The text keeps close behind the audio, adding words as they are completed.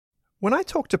When I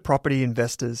talk to property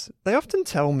investors, they often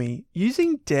tell me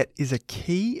using debt is a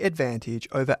key advantage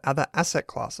over other asset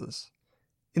classes.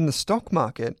 In the stock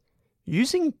market,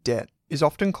 using debt is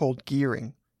often called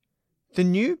gearing. The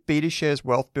new BetaShares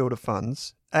Wealth Builder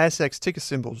funds, ASX ticker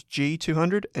symbols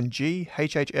G200 and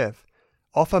GHHF,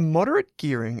 offer moderate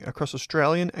gearing across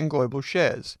Australian and global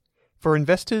shares for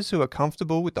investors who are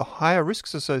comfortable with the higher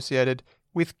risks associated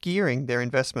with gearing their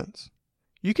investments.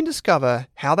 You can discover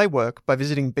how they work by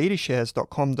visiting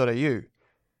betashares.com.au.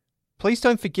 Please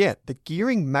don't forget that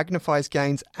gearing magnifies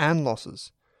gains and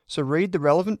losses, so read the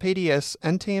relevant PDS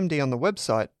and TMD on the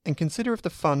website and consider if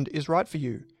the fund is right for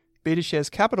you.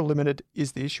 BetaShares Capital Limited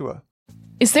is the issuer.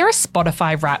 Is there a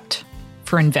Spotify Wrapped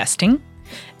for investing?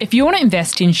 If you want to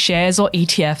invest in shares or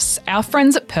ETFs, our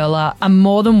friends at Pearler are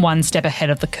more than one step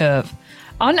ahead of the curve.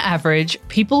 On average,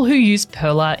 people who use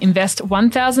Pearler invest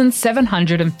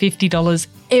 $1,750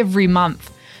 every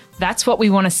month. That's what we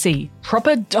want to see,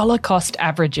 proper dollar cost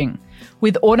averaging.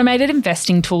 With automated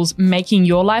investing tools making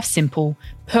your life simple,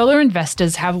 Pearler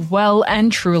investors have well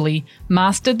and truly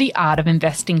mastered the art of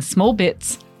investing small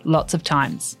bits, lots of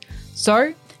times.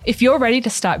 So, if you're ready to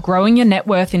start growing your net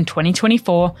worth in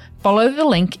 2024, follow the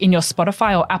link in your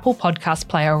Spotify or Apple Podcast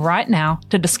player right now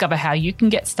to discover how you can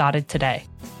get started today.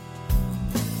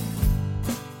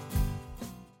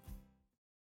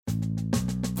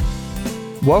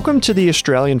 Welcome to the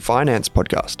Australian Finance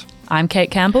Podcast. I'm Kate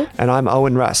Campbell. And I'm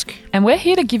Owen Rask. And we're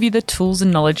here to give you the tools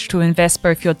and knowledge to invest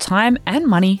both your time and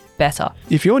money better.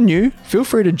 If you're new, feel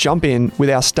free to jump in with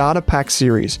our Starter Pack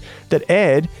series that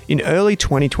aired in early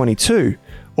 2022,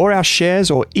 or our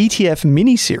shares or ETF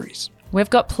mini-series.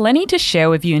 We've got plenty to share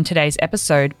with you in today's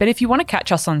episode, but if you want to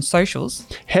catch us on socials,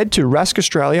 head to Rask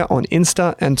Australia on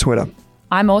Insta and Twitter.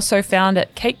 I'm also found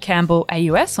at Kate Campbell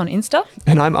AUS on Insta.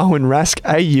 And I'm Owen Rask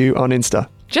AU on Insta.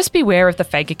 Just beware of the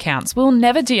fake accounts. We'll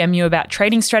never DM you about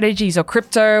trading strategies or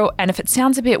crypto, and if it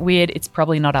sounds a bit weird, it's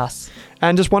probably not us.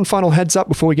 And just one final heads up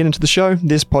before we get into the show,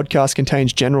 this podcast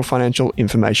contains general financial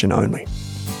information only.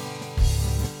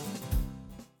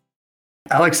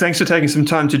 Alex, thanks for taking some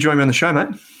time to join me on the show, mate.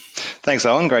 Thanks,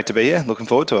 Owen. Great to be here. Looking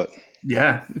forward to it.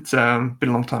 Yeah, it's been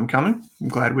a long time coming. I'm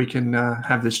glad we can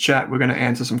have this chat. We're going to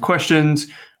answer some questions.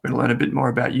 We're going to learn a bit more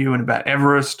about you and about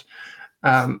Everest.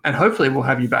 And hopefully we'll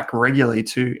have you back regularly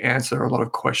to answer a lot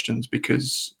of questions,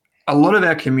 because a lot of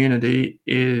our community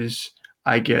is,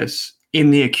 I guess,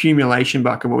 in the accumulation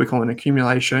bucket. What we call an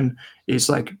accumulation is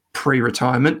like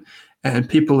pre-retirement, and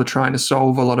people are trying to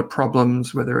solve a lot of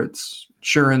problems, whether it's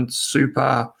insurance,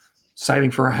 super,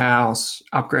 saving for a house,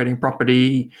 upgrading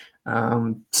property,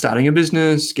 starting a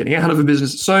business, getting out of a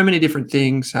business, so many different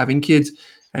things, having kids,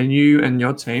 and you and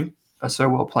your team are so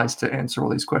well placed to answer all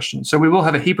these questions. So we will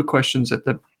have a heap of questions at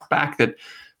the back that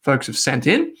folks have sent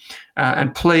in.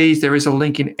 And please, there is a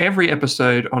link in every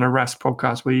episode on a Rask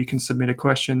podcast where you can submit a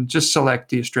question. Just select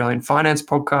the Australian Finance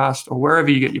Podcast or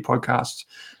wherever you get your podcasts,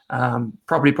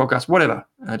 property podcast, whatever,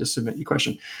 to submit your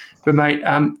question. But mate,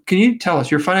 can you tell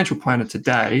us, you're a financial planner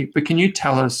today, but can you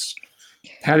tell us,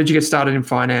 how did you get started in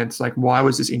finance? Like, why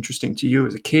was this interesting to you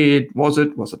as a kid? Was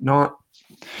it not?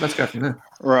 Let's go from there.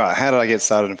 Right. How did I get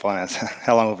started in finance?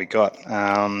 How long have we got?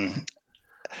 I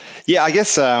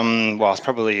guess, I was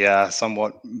probably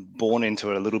somewhat born into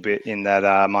it a little bit in that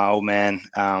my old man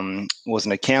was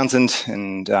an accountant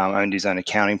and owned his own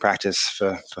accounting practice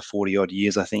for 40 odd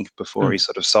years, I think, before he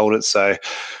sort of sold it. So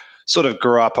sort of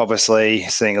grew up, obviously,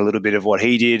 seeing a little bit of what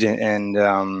he did and,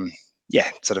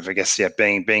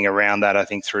 being around that, I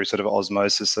think through sort of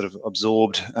osmosis, sort of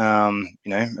absorbed,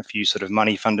 a few sort of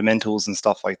money fundamentals and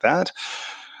stuff like that.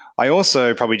 I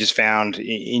also probably just found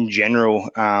in general,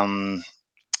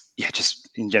 just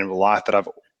in general life, that I've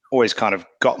always kind of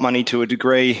got money to a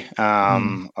degree.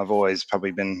 I've always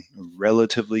probably been a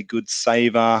relatively good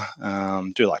saver.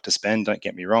 Do like to spend, don't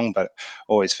get me wrong, but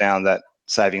always found that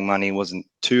saving money wasn't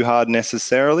too hard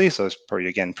necessarily. So it's probably,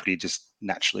 again, pretty just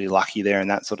naturally lucky there in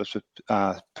that sort of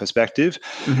perspective.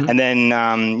 Mm-hmm. And then,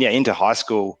 into high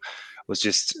school was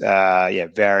just,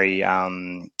 very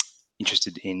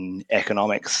interested in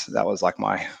economics. That was like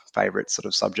my favorite sort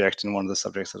of subject and one of the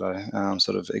subjects that I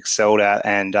sort of excelled at.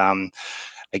 And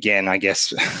again, I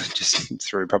guess just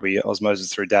through probably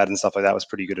osmosis through dad and stuff like that, was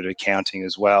pretty good at accounting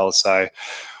as well. So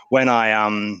when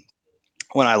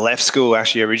I left school,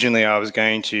 actually, originally I was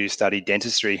going to study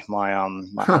dentistry. My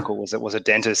uncle was a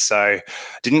dentist, so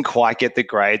didn't quite get the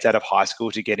grades out of high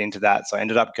school to get into that. So I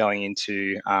ended up going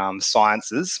into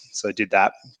sciences. So did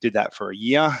that for a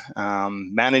year.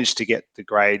 Managed to get the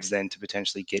grades then to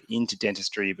potentially get into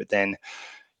dentistry, but then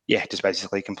just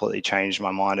basically completely changed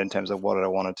my mind in terms of what I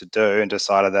wanted to do, and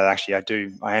decided that actually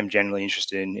I am generally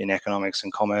interested in economics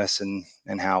and commerce and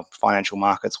how financial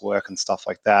markets work and stuff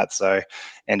like that. So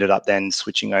ended up then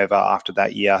switching over after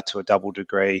that year to a double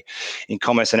degree in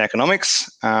commerce and economics,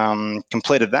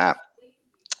 completed that,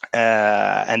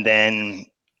 and then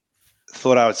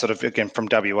thought I would sort of, again, from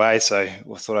WA, so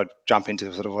I thought I'd jump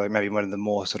into sort of like maybe one of the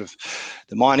more sort of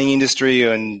the mining industry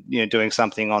and, doing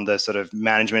something on the sort of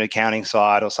management accounting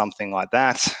side or something like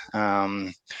that.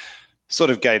 Sort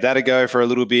of gave that a go for a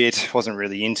little bit, wasn't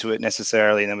really into it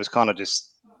necessarily, and then was kind of just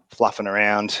fluffing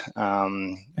around.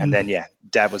 And then,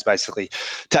 Dad was basically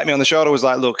tapped me on the shoulder, was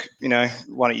like, look, why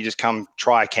don't you just come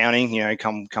try accounting,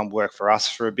 come work for us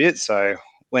for a bit. So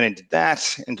went and did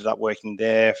that, ended up working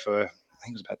there for, I think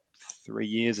it was about 3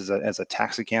 years as a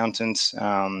tax accountant.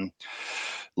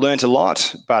 Learned a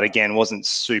lot, but again, wasn't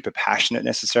super passionate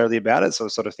necessarily about it. So I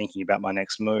was sort of thinking about my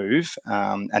next move.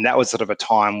 And that was sort of a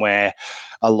time where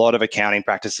a lot of accounting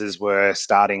practices were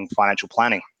starting financial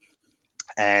planning.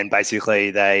 And basically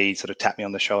they sort of tapped me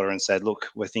on the shoulder and said, look,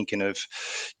 we're thinking of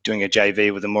doing a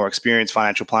JV with a more experienced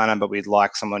financial planner, but we'd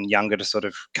like someone younger to sort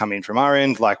of come in from our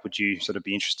end. Like, would you sort of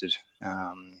be interested?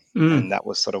 And that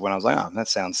was sort of when I was like, oh, that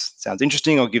sounds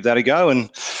interesting. I'll give that a go. And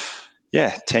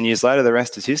 10 years later, the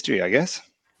rest is history, I guess.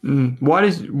 What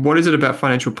is it about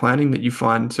financial planning that you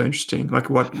find so interesting? Like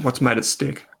what's made it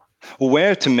stick? Well,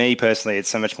 where to me personally, it's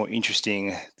so much more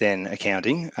interesting than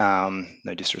accounting.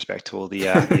 No disrespect to all the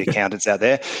accountants out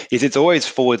there, is it's always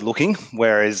forward looking.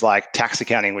 Whereas like tax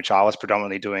accounting, which I was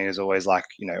predominantly doing, is always like,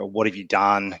 what have you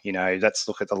done? Let's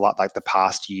look at the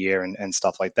past year and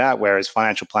stuff like that. Whereas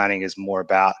financial planning is more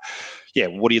about,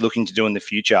 what are you looking to do in the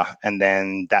future? And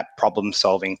then that problem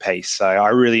solving piece. So I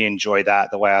really enjoy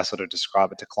that. The way I sort of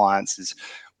describe it to clients is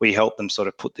we help them sort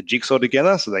of put the jigsaw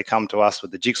together. So they come to us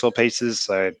with the jigsaw pieces.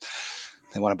 So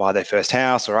they want to buy their first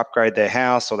house or upgrade their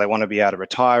house, or they want to be able to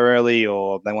retire early,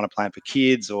 or they want to plan for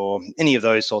kids, or any of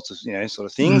those sorts of, sort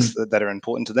of things that are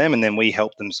important to them. And then we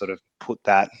help them sort of put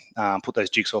those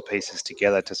jigsaw pieces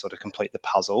together to sort of complete the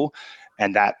puzzle.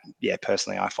 And that,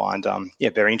 personally, I find,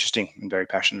 very interesting and very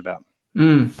passionate about.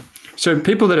 So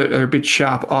people that are a bit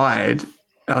sharp-eyed,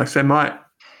 Alex, they might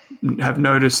have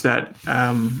noticed that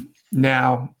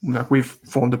now, like, we've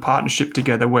formed a partnership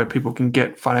together where people can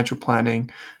get financial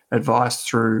planning advice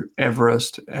through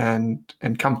Everest and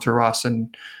come through us,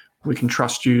 and we can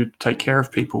trust you to take care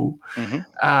of people.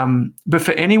 But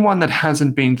for anyone that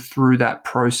hasn't been through that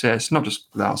process, not just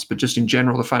with us, but just in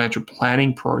general, the financial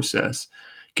planning process,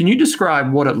 can you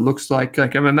describe what it looks like?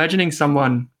 Like, I'm imagining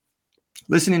someone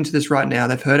listening to this right now,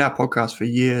 they've heard our podcast for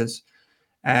years.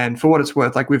 And for what it's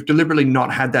worth, like, we've deliberately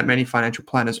not had that many financial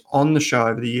planners on the show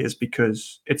over the years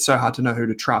because it's so hard to know who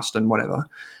to trust and whatever.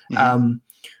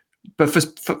 But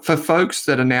for folks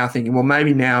that are now thinking, well,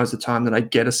 maybe now is the time that I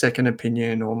get a second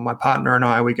opinion, or my partner and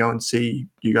I, we go and see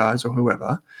you guys or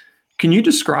whoever. Can you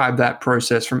describe that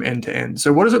process from end to end?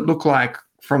 So what does it look like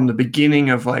from the beginning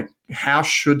of, like, how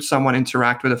should someone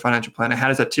interact with a financial planner? How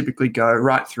does that typically go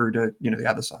right through to, the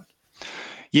other side?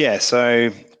 Yeah,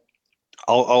 so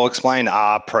I'll explain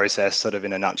our process sort of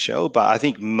in a nutshell, but I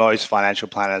think most financial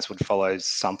planners would follow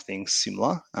something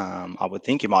similar. I would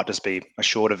think it might just be a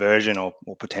shorter version or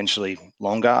potentially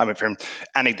longer. I mean, from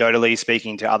anecdotally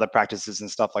speaking to other practices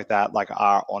and stuff like that, like,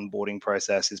 our onboarding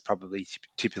process is probably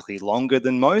typically longer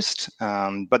than most.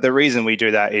 But the reason we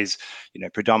do that is,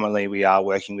 predominantly we are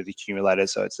working with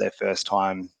accumulators, so it's their first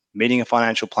time meeting a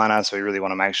financial planner. So we really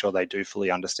want to make sure they do fully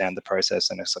understand the process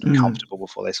and are sort of comfortable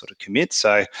before they sort of commit.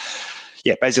 So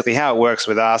basically how it works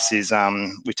with us is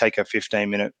we take a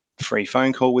 15-minute free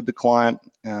phone call with the client.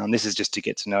 This is just to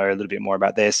get to know a little bit more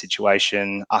about their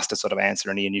situation, us to sort of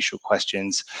answer any initial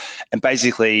questions, and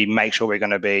basically make sure we're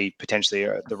going to be potentially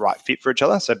the right fit for each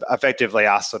other. So effectively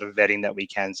us sort of vetting that we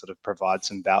can sort of provide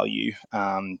some value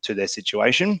to their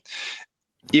situation.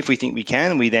 If we think we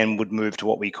can, we then would move to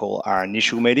what we call our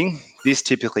initial meeting. This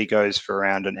typically goes for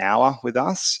around an hour with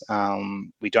us.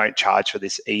 We don't charge for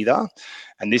this either.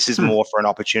 And this is more for an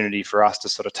opportunity for us to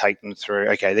sort of take them through,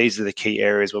 okay, these are the key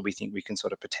areas where we think we can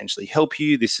sort of potentially help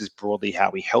you. This is broadly how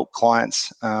we help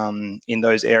clients in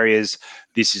those areas.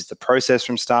 This is the process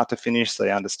from start to finish, so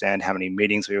they understand how many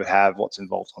meetings we would have, what's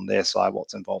involved on their side,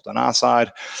 what's involved on our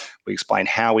side. We explain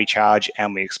how we charge,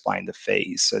 and we explain the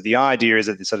fees. So the idea is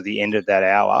at the sort of the end of that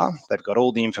hour, they've got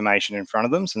all the information in front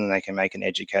of them, so then they can make an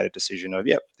educated decision of,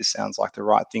 yep, this sounds like the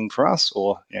right thing for us,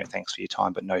 or, thanks for your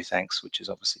time, but no thanks, which is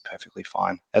obviously perfectly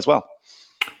fine as well.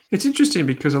 It's interesting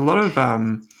because a lot of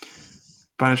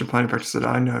financial planning practices that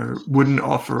I know wouldn't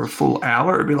offer a full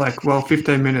hour. It'd be like, well,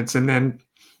 15 minutes and then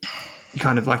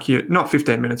kind of like you're not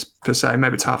 15 minutes per se,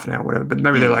 maybe it's half an hour, whatever, but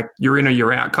maybe they're like you're in or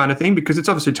you're out kind of thing, because it's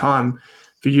obviously time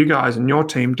for you guys and your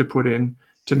team to put in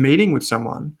to meeting with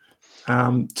someone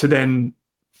to then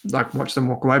like watch them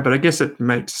walk away. But I guess it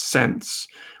makes sense.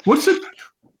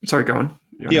 Sorry, go on.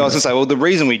 Yeah, I was going to say, well, the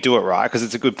reason we do it, right, because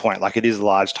it's a good point, like it is a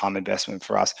large time investment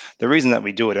for us. The reason that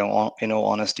we do it, in all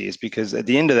honesty, is because at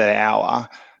the end of that hour,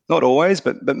 not always,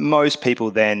 but most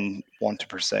people then want to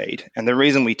proceed. And the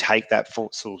reason we take that full,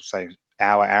 sort of say,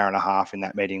 hour and a half in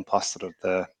that meeting, plus sort of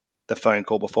the phone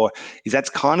call before, is that's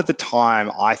kind of the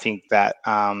time I think that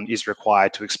is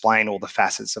required to explain all the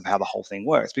facets of how the whole thing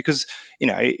works, because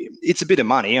it's a bit of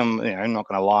money. I'm not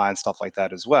going to lie and stuff like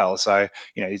that as well. So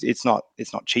it's not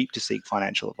cheap to seek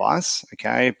financial advice.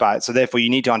 Okay, but so therefore you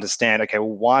need to understand. Okay,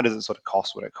 well, why does it sort of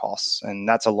cost what it costs? And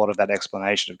that's a lot of that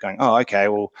explanation of going, oh, okay,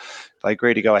 well, if I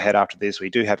agree to go ahead after this, we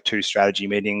do have 2 strategy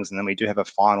meetings, and then we do have a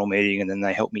final meeting, and then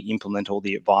they help me implement all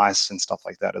the advice and stuff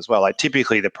like that as well. Like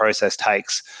typically the process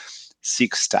takes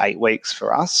 6 to 8 weeks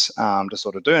for us to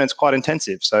sort of do, and it's quite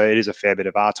intensive. So it is a fair bit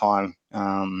of our time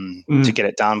to get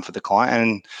it done for the client.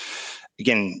 And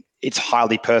again, it's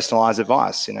highly personalized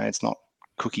advice. It's not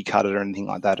cookie cutter or anything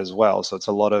like that as well. So it's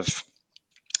a lot of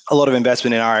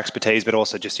investment in our expertise, but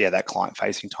also just that client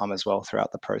facing time as well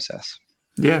throughout the process.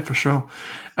 Yeah, for sure.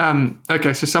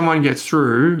 Okay, so someone gets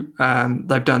through,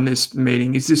 they've done this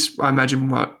meeting. Is this, I imagine,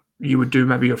 what you would do,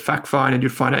 maybe a fact find and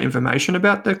you'd find out information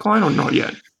about their client, or not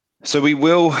yet? So we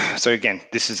will. So again,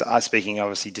 this is us speaking,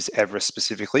 obviously, just Everest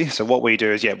specifically. So what we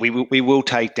do is, we will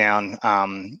take down,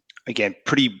 again,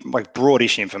 pretty like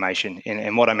broadish information.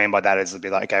 And what I mean by that is it'll be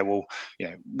like, okay, well,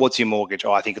 what's your mortgage?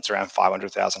 Oh, I think it's around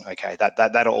 500,000. Okay,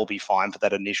 that'll all be fine for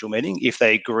that initial meeting. If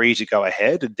they agree to go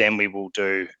ahead, then we will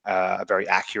do a very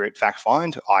accurate fact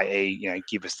find, i.e.,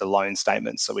 give us the loan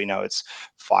statement so we know it's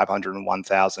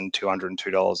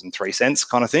 $501,202.03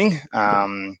 kind of thing.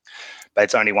 But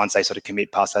it's only once they sort of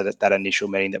commit past that initial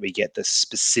meeting that we get the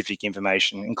specific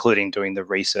information, including doing the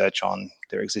research on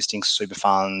their existing super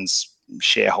funds,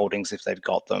 shareholdings if they've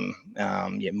got them,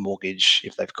 mortgage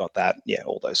if they've got that,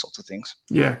 all those sorts of things.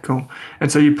 Yeah, cool. And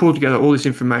so you pull together all this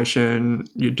information,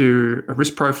 you do a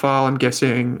risk profile, I'm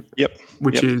guessing. Yep.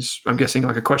 Which is, I'm guessing,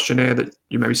 like a questionnaire that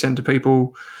you maybe send to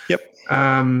people. Yep.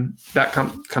 That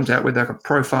comes out with like a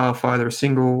profile for either a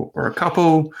single or a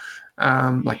couple,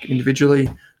 like individually.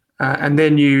 And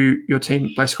then your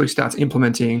team basically starts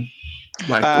implementing,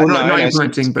 like, not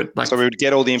implementing, but like. So we would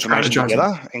get all the information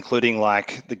together, including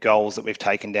like the goals that we've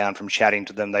taken down from chatting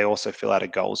to them. They also fill out a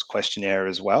goals questionnaire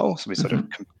as well. So we sort of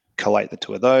collate the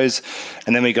 2 of those,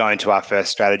 and then we go into our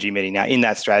first strategy meeting. Now, in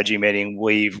that strategy meeting,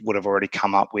 we would have already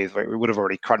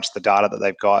crunched the data that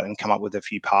they've got and come up with a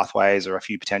few pathways or a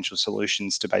few potential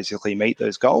solutions to basically meet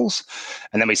those goals.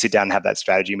 And then we sit down and have that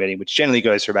strategy meeting, which generally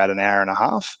goes for about an hour and a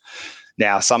half.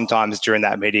 Now, sometimes during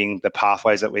that meeting, the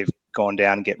pathways that we've gone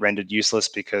down get rendered useless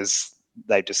because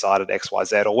they've decided X, Y,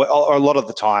 Z, or a lot of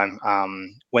the time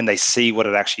when they see what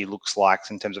it actually looks like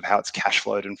in terms of how it's cash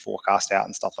flowed and forecast out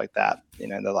and stuff like that,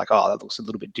 they're like, oh, that looks a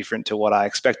little bit different to what I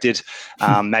expected.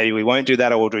 Maybe we won't do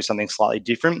that, or we'll do something slightly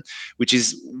different, which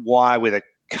is why with a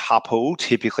couple,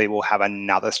 typically we'll have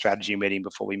another strategy meeting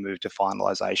before we move to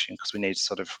finalization, because we need to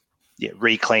sort of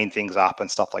re-clean things up and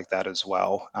stuff like that as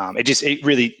well. It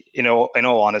really, in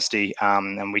all honesty,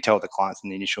 and we tell the clients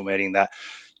in the initial meeting that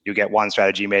you'll get 1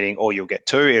 strategy meeting or you'll get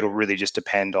 2. It'll really just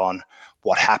depend on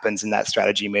what happens in that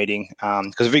strategy meeting.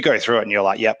 Because if we go through it and you're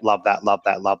like, yep, love that,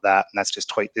 and that's just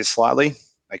tweak this slightly,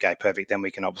 okay, perfect. Then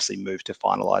we can obviously move to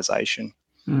finalization.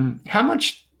 How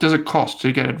much does it cost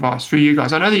to get advice for you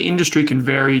guys? I know the industry can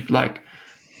vary, like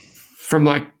from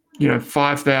like,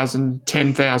 5,000,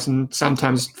 10,000,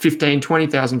 sometimes 15,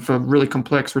 20,000 for really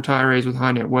complex retirees with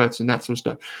high net worths and that sort of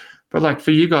stuff. But like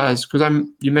for you guys, because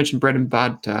you mentioned bread and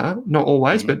butter, not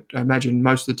always, but I imagine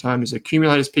most of the time is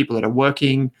accumulators, people that are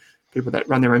working, people that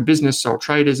run their own business, sole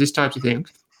traders, these types of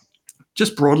things.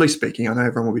 Just broadly speaking, I know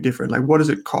everyone will be different. Like, what does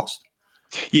it cost?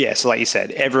 Yeah, so like you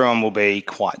said, everyone will be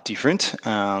quite different.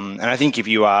 And I think if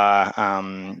you are,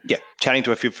 chatting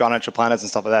to a few financial planners and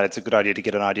stuff like that, it's a good idea to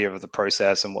get an idea of the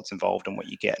process and what's involved and what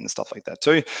you get and stuff like that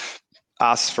too.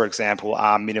 Us, for example,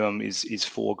 our minimum is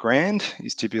 $4,000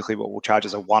 is typically what we'll charge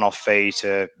as a one-off fee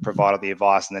to provide all the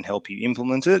advice and then help you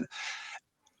implement it.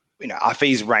 Our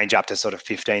fees range up to sort of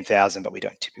 15,000, but we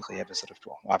don't typically ever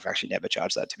I've actually never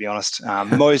charged that, to be honest.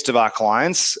 Most of our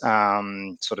clients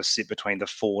sort of sit between the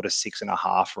 4 to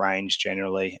 6.5 range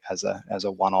generally as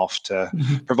a one-off to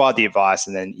provide the advice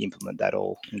and then implement that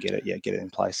all and get it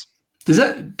in place. Do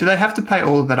they have to pay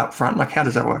all of that up front? Like, how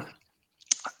does that work?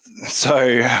 So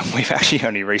we've actually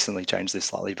only recently changed this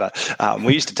slightly, but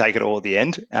we used to take it all at the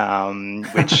end,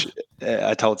 which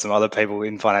I told some other people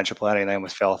in financial planning, they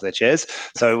almost fell off their chairs.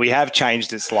 So we have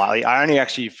changed it slightly. I only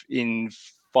actually, in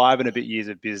 5 and a bit years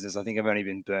of business, I think I've only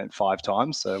been burnt 5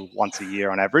 times, so once a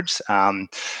year on average.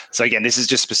 So again, this is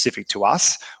just specific to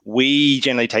us. We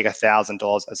generally take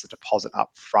 $1,000 as a deposit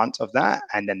up front of that,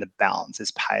 and then the balance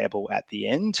is payable at the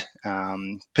end.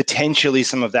 Potentially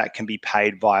some of that can be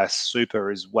paid via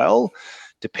super as well,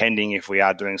 depending if we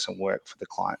are doing some work for the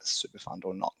client's super fund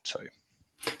or not too.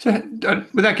 So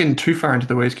without getting too far into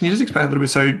the weeds, can you just explain a little bit?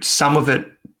 So some of it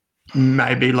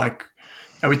may be like,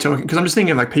 are we talking, because I'm just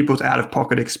thinking of like people's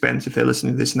out-of-pocket expense if they're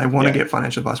listening to this and they want to get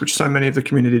financial advice, which so many of the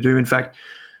community do. In fact,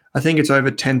 I think it's over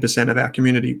 10% of our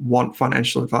community want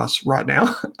financial advice right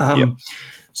now.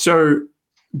 So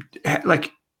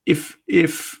like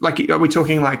if like, are we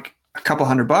talking like a couple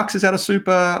 $100 is out of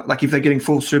super? Like if they're getting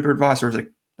full super advice, or is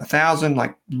it 1,000?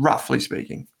 Like roughly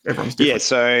speaking, everyone's different. Yeah,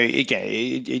 so again,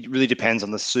 it really depends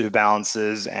on the super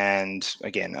balances and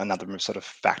again, a number of sort of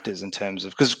factors in terms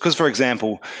of, because for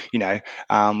example, we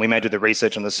may do the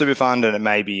research on the super fund and it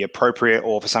may be appropriate,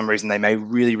 or for some reason they may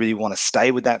really, really want to stay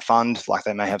with that fund. Like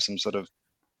they may have some sort of,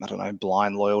 I don't know,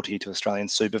 blind loyalty to Australian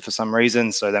super for some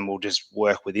reason. So then we'll just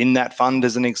work within that fund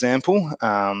as an example.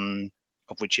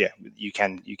 Of which, you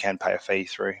can pay a fee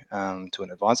through to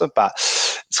an advisor, but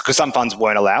because some funds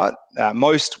won't allow it,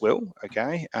 most will.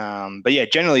 Okay, but yeah,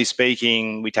 generally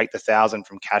speaking, we take the 1,000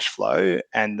 from cash flow,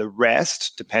 and the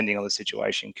rest, depending on the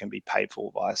situation, can be paid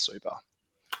for via super.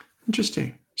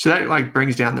 Interesting. So that like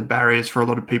brings down the barriers for a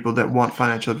lot of people that want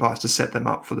financial advice to set them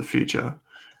up for the future.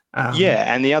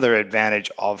 And the other advantage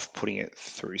of putting it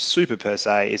through super per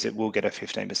se is it will get a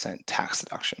 15% tax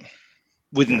deduction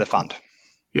within the fund.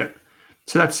 Yeah.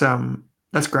 So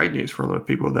that's great news for a lot of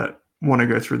people that want to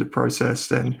go through the process.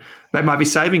 And they might be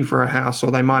saving for a house, or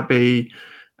they might be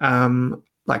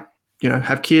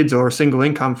have kids or a single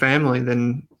income family.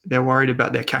 Then they're worried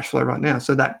about their cash flow right now.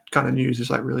 So that kind of news is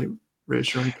like really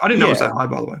reassuring. I didn't know it was that high,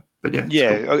 by the way. But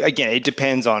cool. Again, it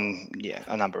depends on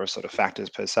a number of sort of factors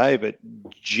per se, but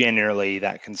generally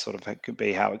that could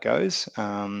be how it goes.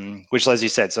 Which, as you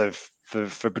said, so for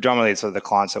predominantly sort of the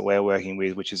clients that we're working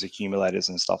with, which is accumulators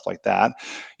and stuff like that,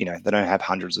 they don't have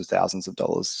hundreds of thousands of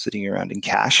dollars sitting around in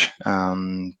cash,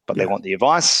 but they want the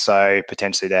advice. So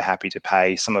potentially they're happy to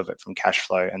pay some of it from cash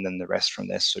flow and then the rest from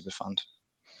their super fund.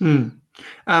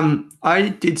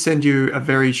 I did send you a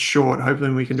very short,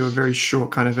 hopefully we can do a very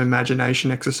short kind of imagination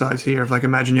exercise here of like,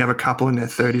 imagine you have a couple in their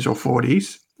 30s or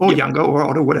 40s or younger or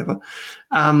older, whatever.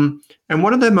 And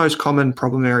what are the most common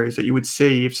problem areas that you would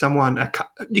see if someone,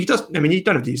 you don't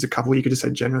have to use a couple, you could just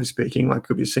say generally speaking, like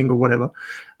could be a single, whatever.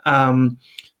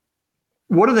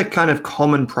 What are the kind of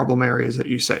common problem areas that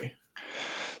you see?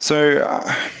 So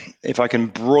if I can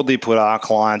broadly put our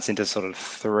clients into sort of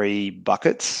 3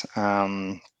 buckets,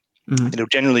 it'll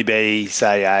generally be,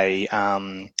 say,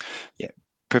 a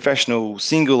professional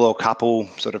single or couple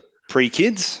sort of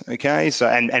pre-kids, okay? So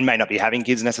and may not be having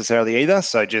kids necessarily either.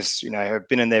 So just, have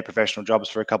been in their professional jobs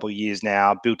for a couple of years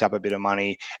now, built up a bit of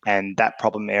money, and that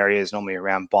problem area is normally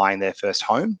around buying their first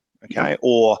home, okay?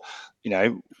 Or,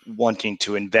 wanting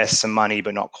to invest some money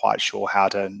but not quite sure how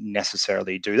to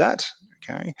necessarily do that,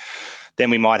 okay? Then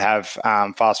we might have,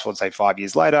 fast forward, say 5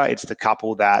 years later, it's the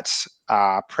couple that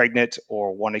are pregnant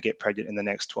or want to get pregnant in the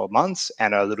next 12 months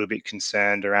and are a little bit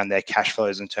concerned around their cash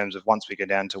flows in terms of once we go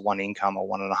down to 1 income or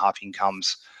 1.5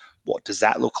 incomes, what does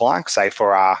that look like, say,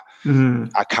 for our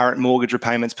current mortgage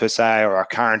repayments per se, or our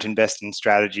current investing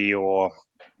strategy, or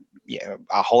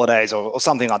our holidays or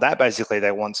something like that. Basically,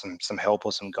 they want some help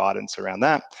or some guidance around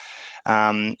that.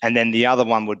 And then the other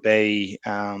one would be,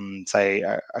 say,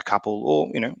 a couple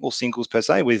or singles per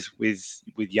se with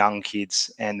young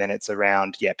kids, and then it's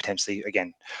around potentially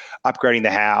again upgrading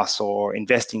the house or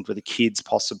investing for the kids,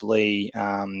 possibly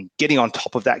getting on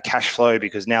top of that cash flow,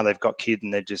 because now they've got kids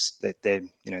and they're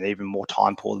even more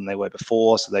time poor than they were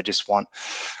before, so they just want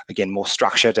again more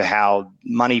structure to how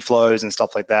money flows and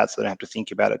stuff like that, so they don't have to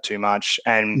think about it too much.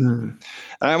 And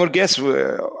I would guess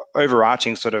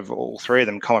overarching sort of all 3 of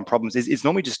them common problems is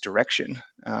normally just direction.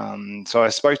 So I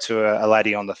spoke to a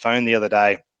lady on the phone the other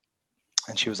day,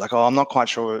 and she was like, "Oh, I'm not quite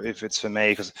sure if it's for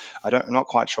me because I'm not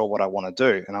quite sure what I want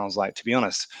to do." And I was like, to be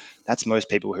honest, that's most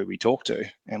people who we talk to.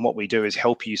 And what we do is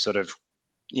help you sort of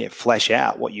flesh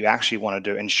out what you actually want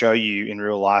to do and show you in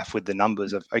real life with the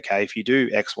numbers of, okay, if you do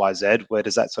X, Y, Z, where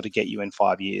does that sort of get you in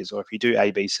 5 years? Or if you do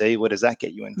A, B, C, where does that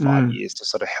get you in 5 years, to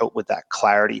sort of help with that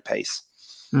clarity piece?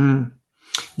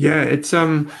 Yeah, it's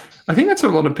I think that's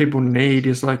what a lot of people need,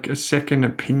 is like a second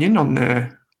opinion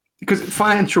on because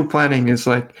financial planning is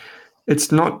like,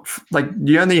 it's not like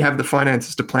you only have the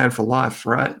finances to plan for life,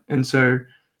 right? And so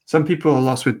some people are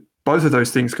lost with both of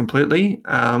those things completely.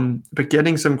 But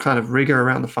getting some kind of rigor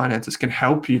around the finances can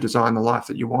help you design the life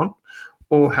that you want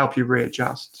or help you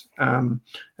readjust. And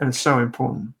it's so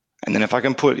important. And then if I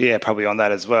can put, probably on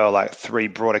that as well, like three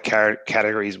broader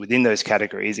categories within those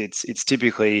categories, it's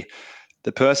typically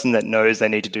the person that knows they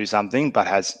need to do something but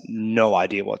has no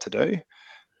idea what to do.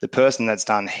 The person that's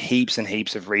done heaps and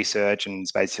heaps of research and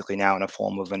is basically now in a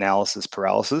form of analysis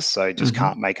paralysis, so just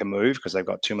can't make a move because they've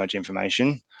got too much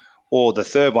information. Or the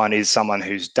third one is someone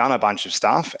who's done a bunch of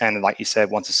stuff and, like you said,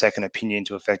 wants a second opinion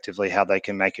to effectively how they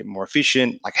can make it more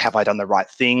efficient. Like, have I done the right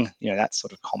thing? That's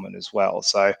sort of common as well.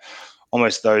 So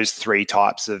almost those three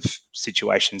types of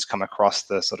situations come across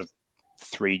the sort of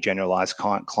three generalized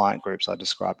client groups I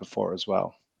described before as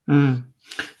well. Can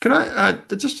I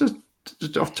just off the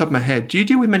top of my head, do you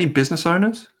deal with many business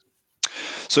owners?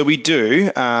 So we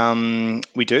do in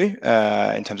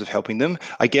terms of helping them.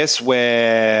 I guess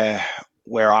where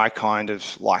I kind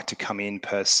of like to come in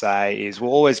per se is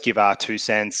we'll always give our 2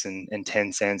 cents and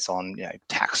 10 cents on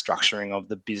tax structuring of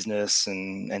the business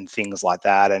and things like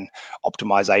that, and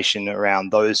optimization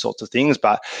around those sorts of things.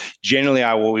 But generally,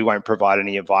 we won't provide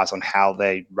any advice on how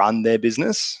they run their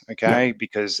business, okay? Yeah.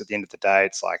 Because at the end of the day,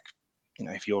 it's like,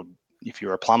 if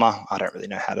you're a plumber, I don't really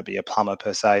know how to be a plumber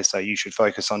per se, so you should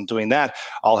focus on doing that.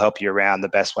 I'll help you around the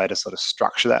best way to sort of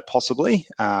structure that possibly,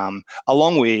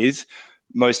 along with,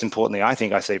 most importantly, I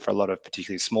think I see for a lot of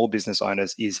particularly small business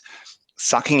owners is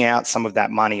sucking out some of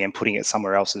that money and putting it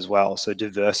somewhere else as well. So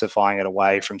diversifying it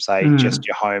away from, say, just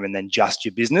your home and then just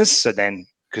your business. So then,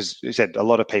 because you said a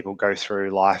lot of people go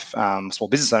through life, small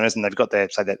business owners, and they've got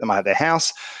say that they might have their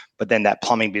house, but then that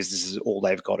plumbing business is all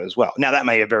they've got as well. Now that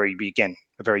may be a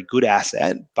very good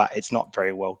asset, but it's not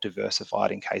very well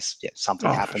diversified in case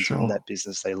something happens in that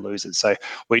business, they lose it. So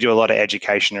we do a lot of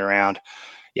education around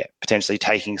potentially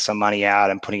taking some money out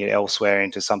and putting it elsewhere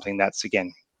into something that's,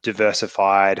 again,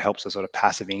 diversified, helps a sort of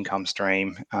passive income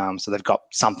stream. So they've got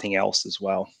something else as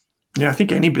well. Yeah, I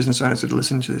think any business owners that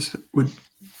listen to this would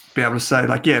be able to say,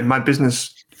 like, my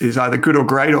business is either good or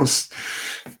great or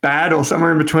bad or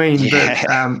somewhere in between. Yeah.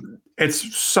 But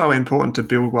it's so important to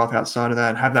build wealth outside of that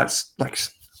and have that, like,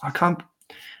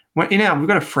 we've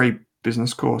got a free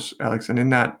business course, Alex, and in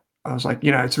that I was like,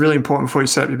 it's really important before you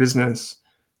set up your business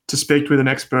to speak with an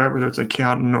expert, whether it's an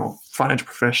accountant or financial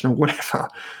professional, whatever,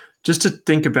 just to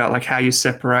think about like how you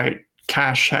separate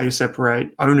cash, how you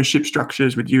separate ownership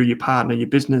structures with you, your partner, your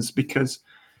business, because,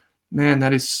 man,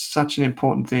 that is such an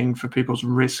important thing for people's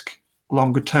risk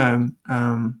longer term,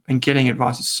 and getting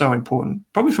advice is so important,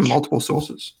 probably from multiple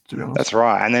sources, to be honest. That's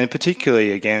right. And then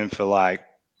particularly, again, for like,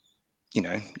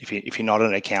 if you're not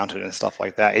an accountant and stuff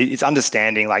like that, it's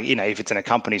understanding, like, if it's in a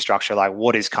company structure, like,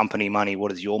 what is company money?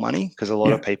 What is your money? Because a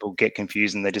lot of people get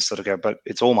confused and they just sort of go, but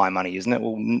it's all my money, isn't it?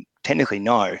 Well, technically,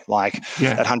 no. Like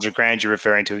that 100 grand you're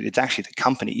referring to, it's actually the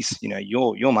company's.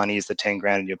 Your money is the 10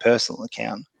 grand in your personal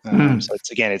account. So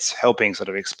it's helping sort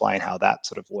of explain how that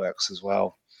sort of works as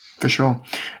well. For sure.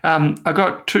 I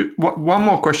got one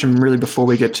more question really before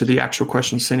we get to the actual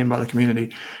questions sent in by the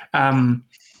community.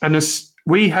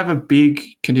 We have a big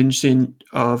contingency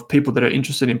of people that are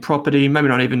interested in property, maybe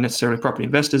not even necessarily property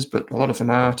investors, but a lot of them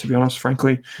are, to be honest,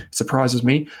 frankly. It surprises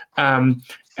me.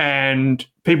 And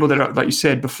people that are, like you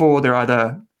said before, they're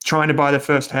either trying to buy their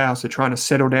first house, they're trying to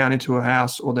settle down into a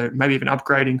house, or they're maybe even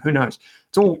upgrading, who knows.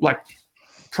 It's all like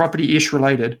property-ish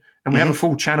related. And we have a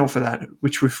full channel for that,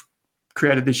 which we've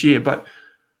created this year. But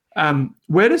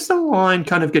where does the line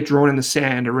kind of get drawn in the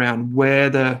sand around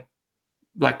where the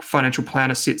financial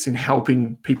planner sits in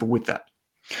helping people with that?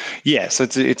 Yeah, so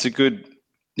it's a good,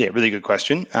 really good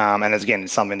question. And again,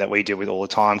 it's something that we deal with all the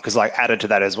time, because like added to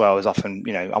that as well is often,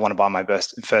 I want to buy my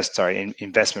first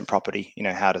investment property.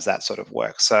 How does that sort of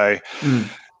work? So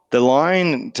the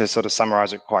line, to sort of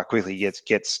summarize it quite quickly,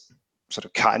 gets sort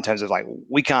of cut in terms of like,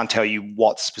 we can't tell you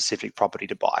what specific property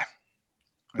to buy.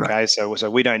 Okay, right. So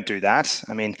we don't do that.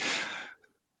 I mean,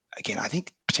 again, I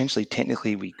think potentially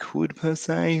technically we could per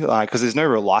se, because there's no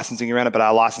real licensing around it, but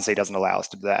our licensee doesn't allow us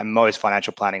to do that, and most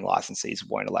financial planning licensees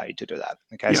won't allow you to do that.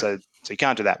 Okay, so you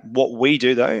can't do that. What we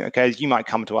do though, okay, is you might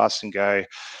come to us and go,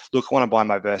 look, I want to buy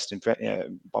my first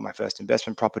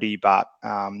investment property, but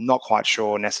not quite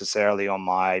sure necessarily on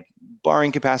my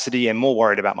borrowing capacity, and more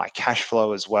worried about my cash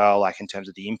flow as well, like in terms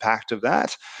of the impact of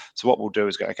that. So what we'll do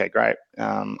is go, okay, great,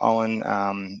 Owen,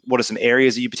 what are some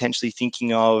areas that you're potentially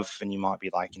thinking of? And you might be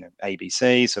like,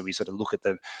 ABC. So we sort of look at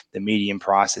the median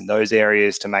price in those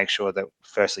areas to make sure that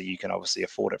firstly you can obviously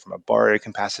afford it from a borrow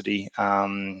capacity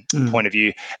point of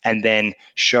view, and then then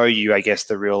show you, I guess,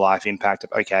 the real life impact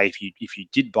of, okay, if you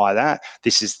did buy that,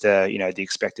 this is the the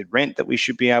expected rent that we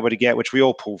should be able to get, which we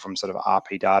all pull from sort of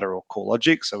RP data or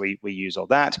CoreLogic. So we use all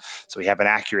that. So we have an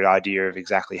accurate idea of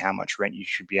exactly how much rent you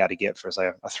should be able to get for, say,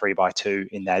 a 3x2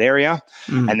 in that area.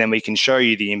 And then we can show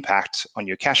you the impact on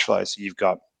your cash flow. So you've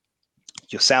got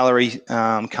your salary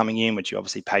coming in, which you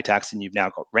obviously pay tax, and you've now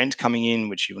got rent coming in,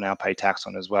 which you will now pay tax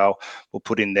on as well. We'll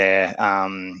put in there,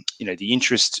 the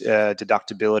interest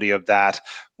deductibility of that.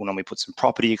 We'll normally put some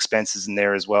property expenses in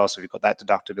there as well, so we've got that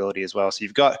deductibility as well. So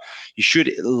you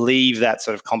should leave that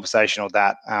sort of conversation or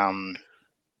that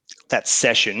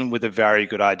session with a very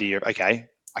good idea of, okay,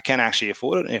 I can actually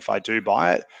afford it, and if I do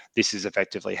buy it, this is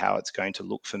effectively how it's going to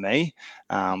look for me,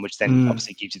 which then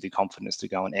obviously gives you the confidence to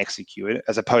go and execute it,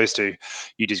 as opposed to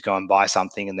you just go and buy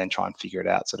something and then try and figure it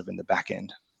out sort of in the back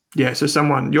end. Yeah, so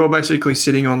you're basically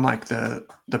sitting on like the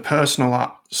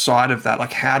personal side of that.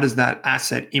 Like, how does that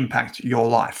asset impact your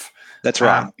life? That's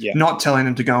right. Yeah. Not telling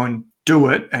them to go and do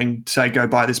it and say, go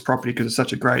buy this property because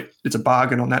it's a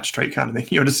bargain on that street kind of thing.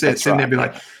 You're just sitting there and be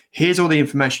like, here's all the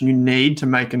information you need to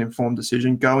make an informed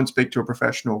decision. Go and speak to a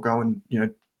professional. Go and,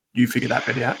 you figure that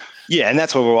bit out. Yeah, and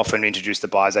that's where we'll often introduce the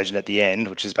buyer's agent at the end,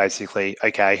 which is basically,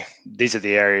 okay, these are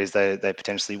the areas they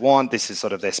potentially want. This is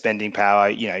sort of their spending power.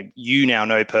 You now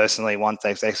know personally, once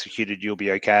they've executed, you'll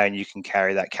be okay, and you can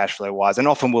carry that cash flow wise. And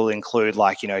often we'll include,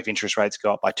 like, if interest rates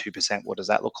go up by 2%, what does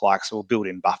that look like? So we'll build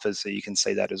in buffers so you can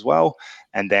see that as well.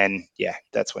 And then,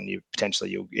 that's when you'll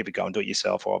either go and do it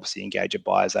yourself, or obviously engage a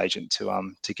buyer's agent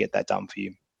to get that done for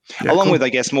you. Yeah, along with, I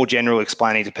guess, more general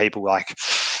explaining to people, like,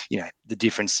 the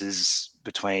differences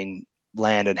between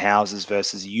land and houses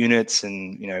versus units,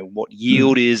 and what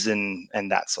yield is, and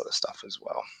that sort of stuff as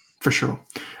well. For sure.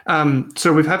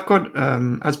 So we have got,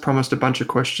 as promised, a bunch of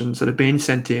questions that have been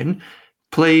sent in.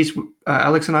 Please,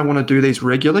 Alex and I want to do these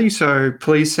regularly, so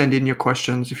please send in your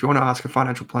questions. If you want to ask a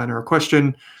financial planner a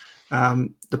question,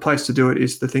 the place to do it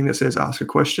is the thing that says "Ask a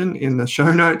Question" in the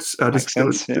show notes. Just in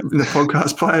the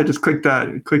podcast player, just click that.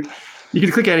 You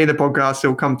can click any of the podcasts;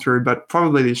 it'll come through. But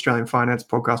probably the Australian Finance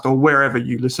Podcast, or wherever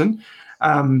you listen.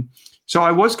 So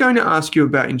I was going to ask you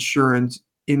about insurance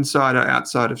inside or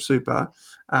outside of super.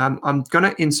 I'm going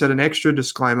to insert an extra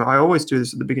disclaimer. I always do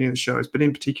this at the beginning of the shows, but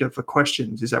in particular for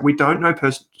questions, is that we don't know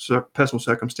personal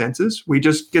circumstances. We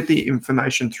just get the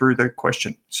information through the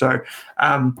question. So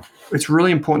it's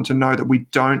really important to know that we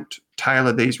don't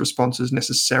tailor these responses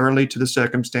necessarily to the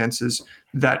circumstances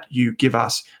that you give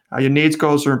us. Your needs,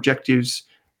 goals, or objectives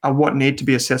are what need to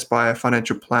be assessed by a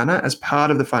financial planner as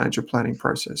part of the financial planning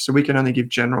process. So we can only give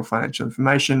general financial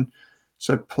information.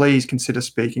 So please consider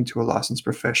speaking to a licensed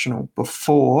professional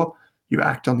before you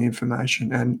act on the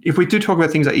information. And if we do talk about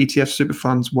things like ETFs, super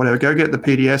funds, whatever, go get the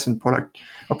PDS and product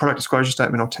disclosure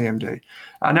statement, or TMD.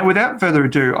 Now, without further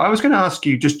ado, I was going to ask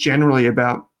you just generally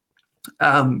about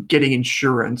getting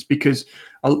insurance, because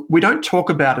we don't talk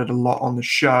about it a lot on the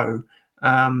show.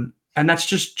 And that's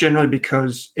just generally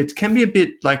because it can be a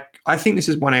bit like, I think this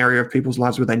is one area of people's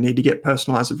lives where they need to get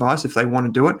personalized advice if they want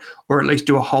to do it, or at least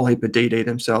do a whole heap of DD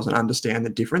themselves and understand the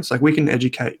difference. Like, we can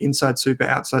educate inside super,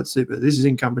 outside super. This is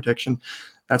income protection.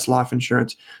 That's life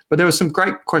insurance. But there were some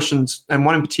great questions, and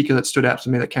one in particular that stood out to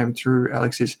me that came through,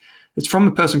 Alex, it's from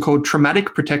a person called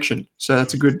Traumatic Protection. So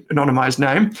that's a good anonymized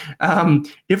name.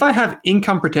 If I have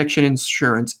income protection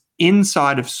insurance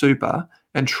inside of super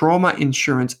and trauma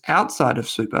insurance outside of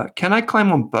super, can I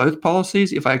claim on both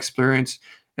policies if I experience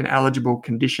an eligible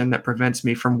condition that prevents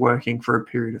me from working for a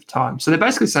period of time? So they're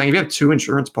basically saying, if you have two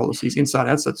insurance policies, inside,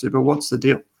 outside super, what's the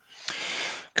deal?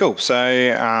 Cool. So,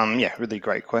 really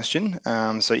great question.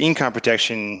 So income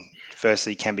protection,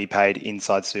 firstly, can be paid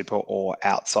inside super or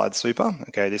outside super.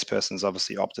 Okay, this person's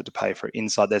obviously opted to pay for it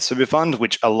inside their super fund,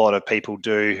 which a lot of people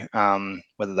do,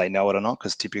 whether they know it or not,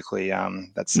 because typically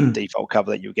that's the default cover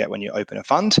that you get when you open a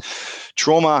fund.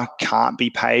 Trauma can't be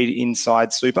paid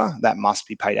inside super. That must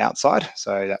be paid outside.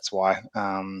 So that's why,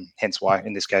 hence why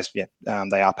in this case,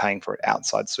 they are paying for it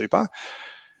outside super.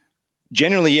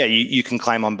 Generally, you can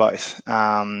claim on both.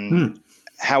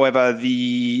 However,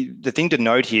 the thing to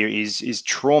note here is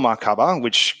trauma cover,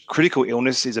 which critical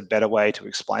illness is a better way to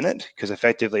explain it, because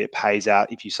effectively it pays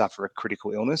out if you suffer a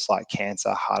critical illness like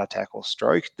cancer, heart attack, or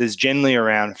stroke. There's generally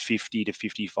around 50 to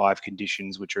 55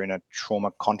 conditions which are in a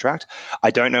trauma contract.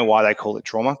 I don't know why they call it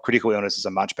trauma. Critical illness is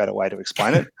a much better way to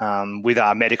explain it. With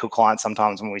our medical clients,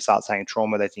 sometimes when we start saying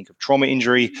trauma, they think of trauma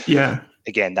injury. Yeah.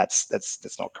 Again, that's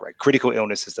not correct. Critical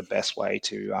illness is the best way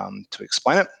to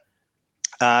explain it.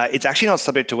 It's actually not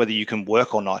subject to whether you can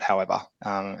work or not, however,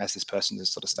 as this person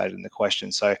has sort of stated in the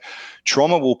question. So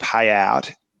trauma will pay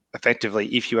out effectively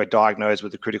if you are diagnosed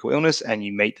with a critical illness and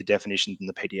you meet the definitions in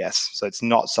the PDS. So it's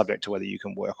not subject to whether you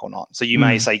can work or not. So you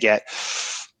may say get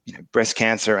breast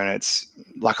cancer and it's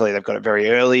luckily they've got it very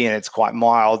early and it's quite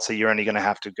mild, so you're only going to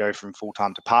have to go from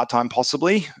full-time to part-time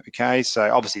possibly. Okay,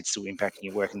 so obviously it's still impacting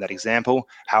your work in that example.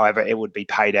 However, it would be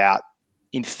paid out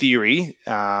in theory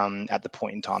at the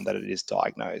point in time that it is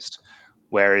diagnosed,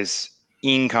 whereas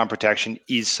income protection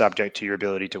is subject to your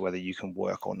ability to whether you can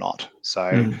work or not.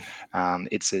 So and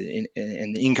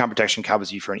the income protection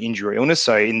covers you for an injury or illness.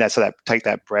 So take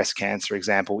that breast cancer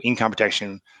example, income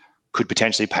protection could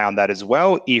potentially pay on that as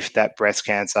well if that breast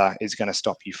cancer is going to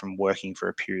stop you from working for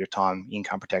a period of time.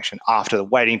 Income protection after the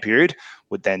waiting period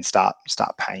would then start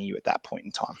paying you at that point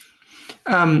in time.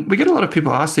 We get a lot of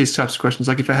people ask these types of questions,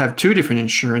 like if I have two different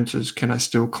insurances, can I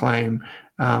still claim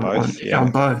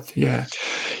on both? Yeah.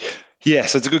 Yeah,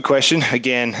 so it's a good question.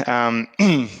 Again,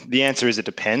 the answer is it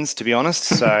depends, to be honest.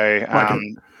 So,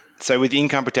 so with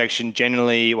income protection,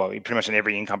 generally, pretty much in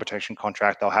every income protection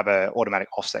contract, they'll have an automatic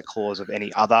offset clause of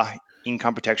any other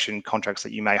income protection contracts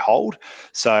that you may hold.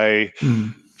 So,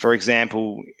 for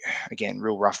example, again,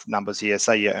 real rough numbers here.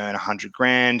 Say you earn 100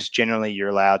 grand. Generally, you're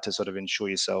allowed to sort of insure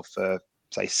yourself for,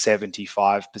 say,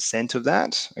 75% of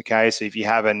that. Okay, so if you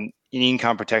have an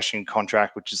income protection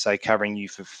contract, which is say covering you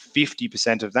for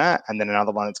 50% of that, and then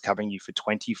another one that's covering you for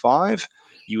 25,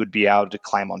 you would be able to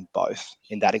claim on both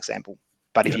in that example.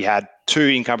 But if you had two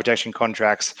income protection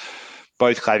contracts,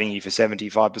 both claiming you for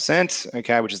 75%,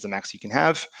 okay, which is the max you can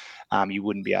have, you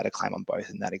wouldn't be able to claim on both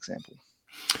in that example.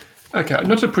 Okay,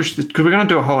 not to push this, because we're going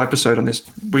to do a whole episode on this.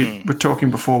 We were talking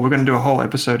before, we're going to do a whole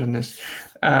episode on this.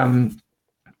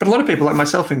 But a lot of people, like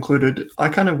myself included, I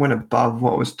kind of went above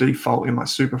what was default in my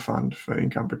super fund for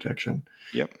income protection.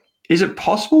 Yep. Is it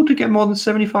possible to get more than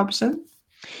 75%?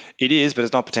 It is, but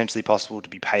it's not potentially possible to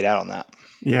be paid out on that.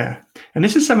 Yeah. And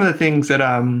this is some of the things that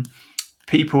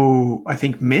people, I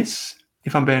think, miss,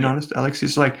 if I'm being honest, Alex.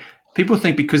 It's like people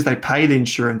think because they pay the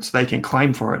insurance, they can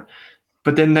claim for it.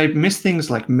 But then they miss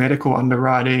things like medical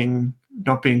underwriting,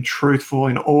 not being truthful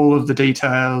in all of the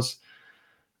details.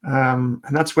 And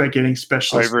that's where getting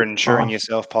specialists over-insuring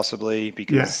yourself possibly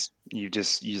because you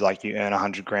earn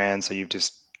 100 grand, so you've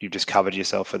just covered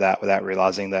yourself for that without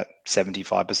realizing that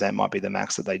 75% might be the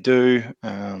max that they do.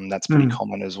 That's pretty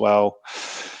common as well.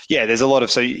 Yeah, there's a lot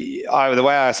of the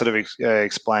way I sort of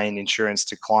explain insurance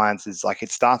to clients is like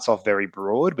it starts off very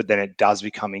broad, but then it does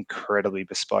become incredibly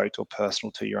bespoke or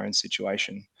personal to your own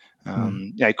situation.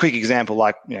 A quick example,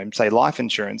 like say life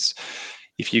insurance.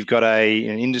 If you've got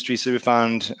an industry super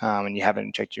fund and you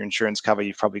haven't checked your insurance cover,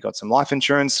 you've probably got some life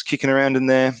insurance kicking around in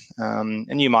there,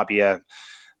 and you might be a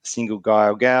single guy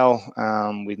or gal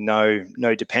with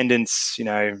no dependents,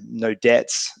 no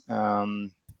debts,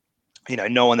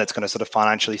 no one that's going to sort of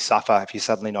financially suffer if you're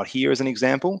suddenly not here, as an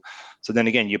example. So then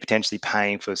again, you're potentially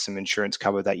paying for some insurance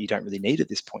cover that you don't really need at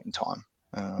this point in time.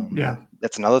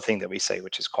 That's another thing that we see,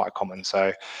 which is quite common.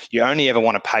 So you only ever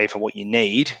want to pay for what you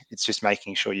need. It's just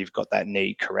making sure you've got that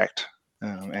need correct.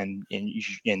 And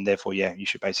therefore, you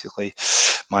should basically,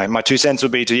 my 2 cents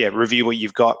would be to review what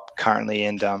you've got currently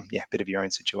and a bit of your own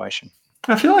situation.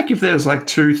 I feel like if there's like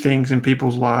two things in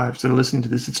people's lives that are listening to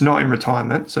this, it's not in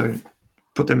retirement, so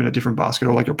put them in a different basket,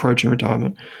 or like approaching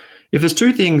retirement. If there's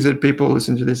two things that people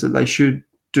listen to this that they should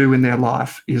do in their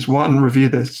life, is one, review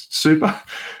their super,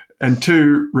 and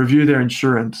two, review their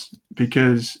insurance.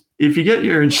 Because if you get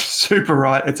your super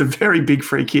right, it's a very big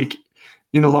free kick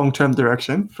in a long-term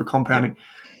direction for compounding.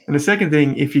 And the second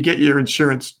thing, if you get your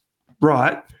insurance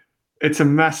right, it's a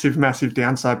massive, massive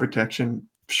downside protection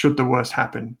should the worst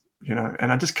happen,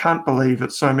 and I just can't believe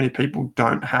that so many people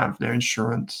don't have their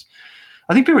insurance.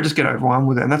 I think people just get overwhelmed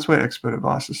with it, and that's where expert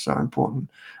advice is so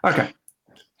important. Okay.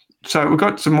 So we've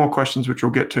got some more questions, which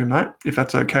we'll get to, mate, if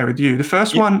that's okay with you. The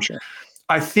first one, sure.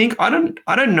 I think, I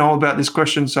don't know about this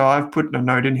question, so I've put a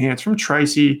note in here. It's from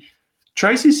Tracy.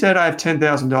 Tracy said, I have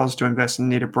 $10,000 to invest and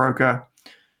need a broker.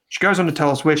 She goes on to tell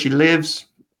us where she lives,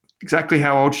 exactly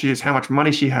how old she is, how much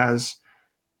money she has,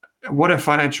 what her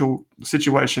financial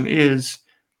situation is.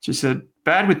 She said,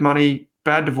 bad with money,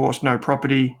 bad divorce, no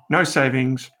property, no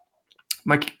savings.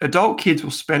 My adult kids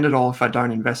will spend it all if I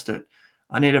don't invest it.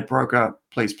 I need a broker.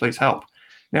 Please help.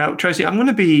 Now, Tracy, I'm going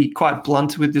to be quite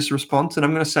blunt with this response, and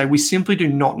I'm going to say we simply do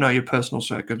not know your personal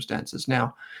circumstances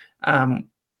now.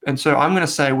 And so I'm going to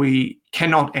say we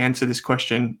cannot answer this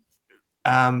question.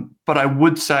 But I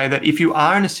would say that if you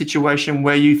are in a situation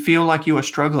where you feel like you are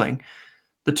struggling,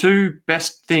 the two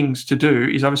best things to do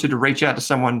is obviously to reach out to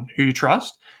someone who you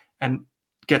trust and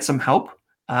get some help,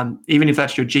 even if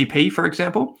that's your GP, for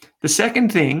example. The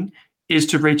second thing is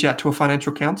to reach out to a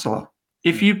financial counselor.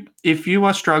 if you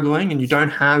are struggling and you don't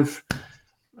have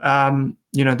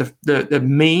the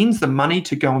means, the money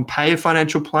to go and pay a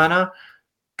financial planner,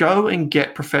 go and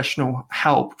get professional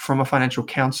help from a financial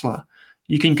counselor.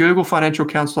 You can Google financial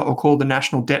counselor or call the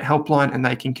National Debt Helpline and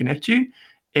they can connect you.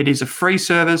 It is a free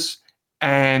service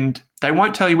and they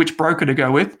won't tell you which broker to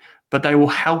go with, but they will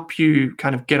help you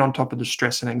kind of get on top of the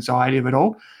stress and anxiety of it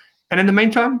all. And in the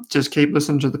meantime, just keep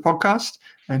listening to the podcast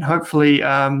and hopefully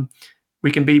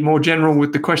we can be more general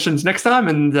with the questions next time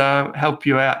and help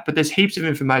you out. But there's heaps of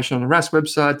information on the Rask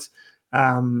websites.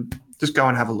 Just go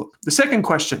and have a look. The second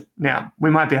question now we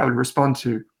might be able to respond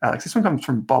to, Alex. This one comes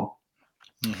from Bob.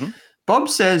 Mm-hmm. Bob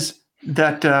says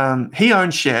that he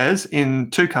owns shares in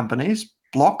two companies,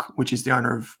 Block, which is the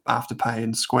owner of Afterpay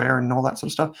and Square and all that sort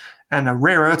of stuff, and a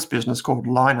rare earths business called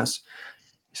Linus.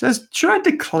 He says, should I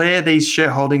declare these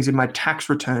shareholdings in my tax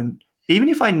return, even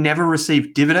if I never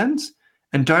receive dividends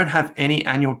and don't have any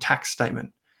annual tax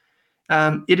statement?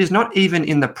 It is not even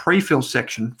in the pre-fill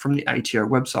section from the ATO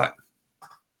website.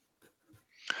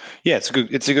 Yeah,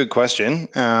 it's a good question.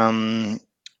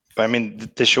 But I mean,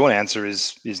 the short answer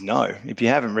is no. If you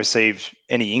haven't received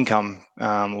any income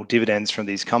or dividends from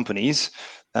these companies,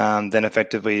 then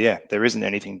effectively, there isn't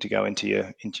anything to go into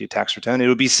your tax return. It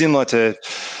would be similar to,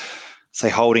 say,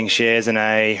 holding shares in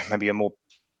maybe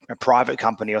a private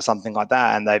company or something like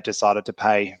that, and they've decided to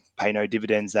pay no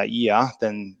dividends that year.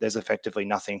 Then there's effectively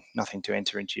nothing to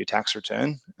enter into your tax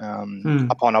return.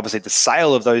 Upon obviously the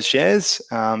sale of those shares,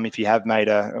 if you have made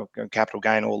a capital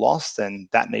gain or loss, then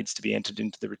that needs to be entered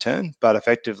into the return. But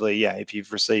effectively, if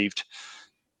you've received,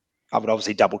 I would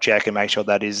obviously double check and make sure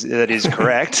that is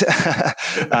correct,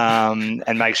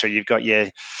 and make sure you've got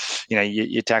your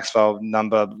tax file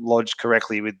number lodged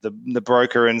correctly with the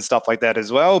broker and stuff like that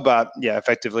as well. But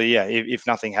effectively, if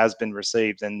nothing has been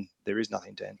received, then there is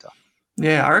nothing to enter.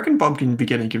 Yeah, I reckon Bob can be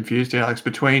getting confused, Alex,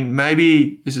 between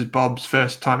maybe this is Bob's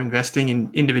first time investing in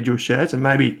individual shares, and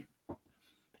maybe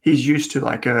he's used to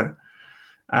like a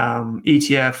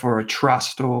ETF or a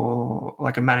trust or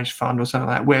like a managed fund or something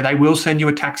like that, where they will send you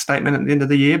a tax statement at the end of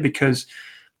the year because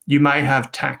you may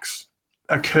have tax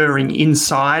occurring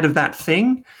inside of that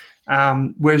thing.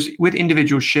 Whereas with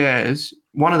individual shares,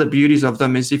 one of the beauties of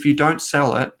them is if you don't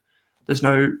sell it, there's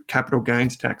no capital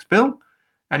gains tax bill.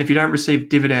 And if you don't receive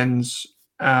dividends,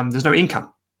 there's no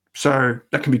income. So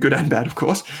that can be good and bad, of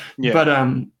course. Yeah.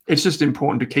 But it's just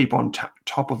important to keep on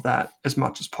top of that as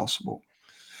much as possible.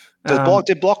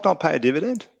 Did Block not pay a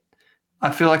dividend? I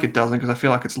feel like it doesn't because I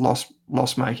feel like it's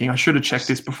loss making. I should have checked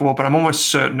this before, but I'm almost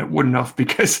certain it wouldn't have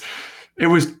because it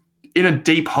was in a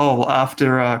deep hole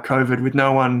after COVID with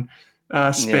no one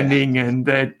spending and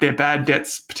their bad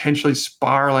debts potentially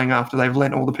spiraling after they've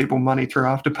lent all the people money through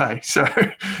Afterpay. So,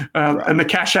 right. And the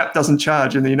Cash App doesn't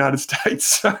charge in the United States.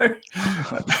 So,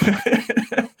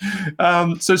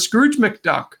 so Scrooge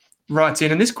McDuck writes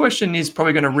in, and this question is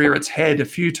probably going to rear its head a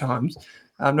few times.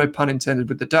 No pun intended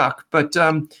with the duck, but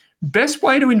best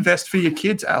way to invest for your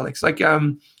kids, Alex? Like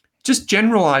just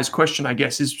generalized question, I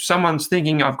guess, is someone's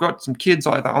thinking, I've got some kids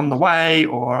either on the way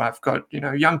or I've got,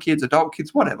 young kids, adult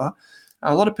kids, whatever.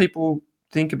 A lot of people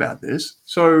think about this.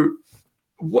 So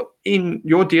what in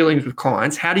your dealings with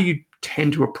clients, how do you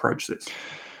tend to approach this?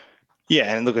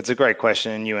 Yeah, and look, it's a great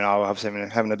question, and you and I were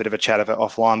having a bit of a chat of it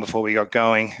offline before we got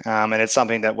going, and it's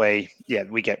something that we get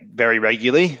very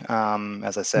regularly.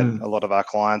 As I said, a lot of our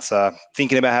clients are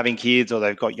thinking about having kids or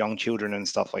they've got young children and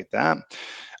stuff like that.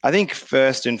 I think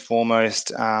first and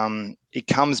foremost, it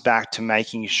comes back to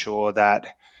making sure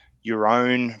that your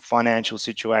own financial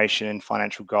situation and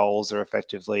financial goals are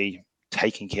effectively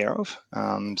taken care of.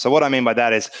 So what I mean by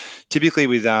that is typically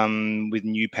with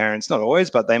new parents, not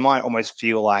always, but they might almost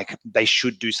feel like they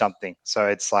should do something. So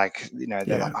it's like,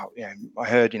 they're like, oh, I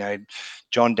heard,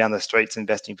 John down the street's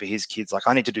investing for his kids. Like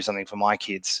I need to do something for my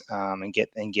kids and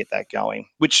get that going,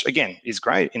 which again is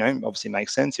great. Obviously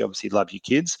makes sense. You obviously love your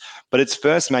kids, but it's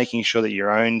first making sure that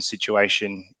your own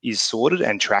situation is sorted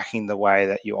and tracking the way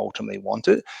that you ultimately want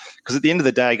it. Because at the end of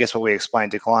the day, I guess what we explain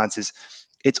to clients is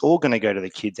it's all going to go to the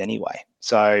kids anyway.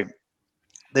 So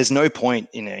there's no point,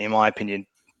 in my opinion,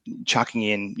 chucking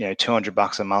in,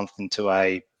 $200 a month into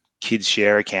a kids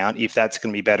share account if that's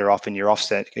going to be better off in your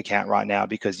offset account right now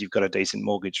because you've got a decent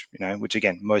mortgage, which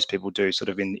again, most people do sort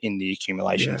of in the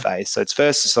accumulation phase. So it's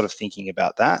first sort of thinking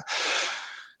about that.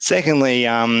 Secondly,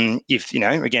 if,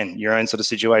 again, your own sort of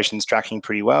situation is tracking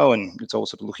pretty well and it's all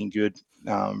sort of looking good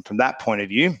from that point of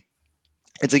view,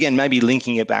 it's again maybe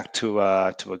linking it back to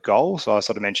a goal. So I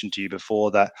sort of mentioned to you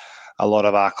before that a lot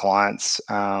of our clients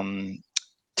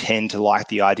tend to like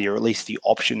the idea, or at least the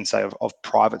option, say, of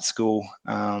private school,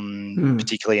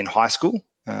 particularly in high school.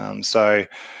 So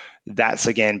that's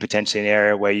again potentially an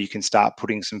area where you can start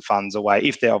putting some funds away.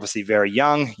 If they're obviously very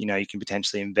young, you can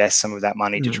potentially invest some of that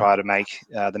money to try to make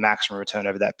the maximum return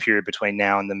over that period between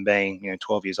now and them being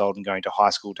 12 years old and going to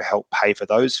high school to help pay for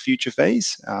those future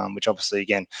fees, which obviously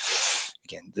again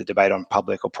the debate on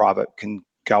public or private can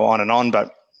go on and on,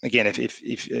 but again,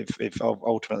 if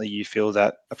ultimately you feel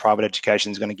that a private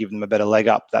education is going to give them a better leg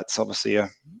up, that's obviously a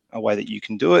way that you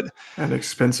can do it. And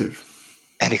expensive.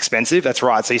 That's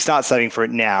right. So you start saving for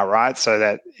it now, right? So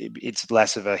that it's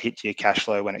less of a hit to your cash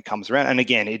flow when it comes around. And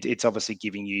again, it's obviously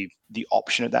giving you the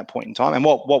option at that point in time. And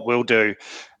what we'll do,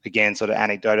 again, sort of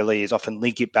anecdotally, is often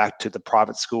link it back to the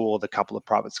private school or the couple of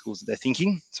private schools that they're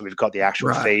thinking. So we've got the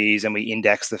actual fees and we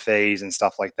index the fees and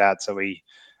stuff like that. So we,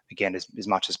 again, as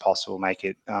much as possible, make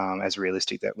it as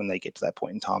realistic that when they get to that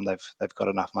point in time, they've got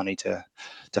enough money to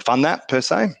fund that per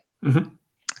se. Mm-hmm.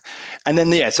 And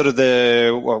then so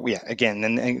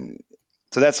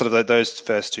that's sort of those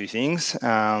first two things.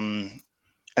 And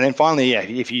then finally,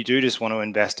 if you do just want to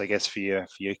invest, I guess, for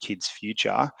your kids'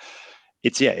 future,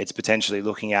 it's potentially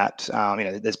looking at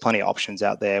there's plenty of options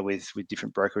out there with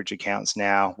different brokerage accounts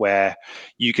now where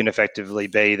you can effectively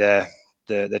be the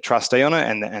trustee on it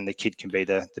and the kid can be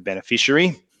the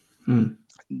beneficiary.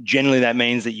 Generally, that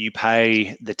means that you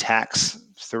pay the tax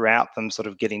throughout them sort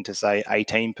of getting to, say,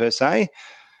 18 per se.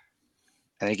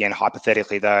 And again,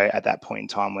 hypothetically, though, at that point in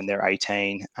time when they're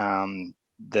 18,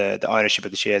 the ownership of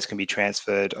the shares can be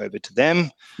transferred over to them.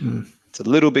 It's a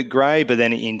little bit grey, but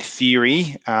then in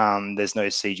theory, there's no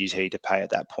CGT to pay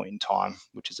at that point in time,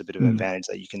 which is a bit of an advantage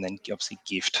that you can then obviously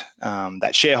gift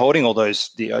that shareholding or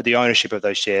the ownership of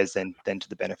those shares then to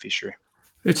the beneficiary.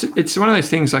 It's one of those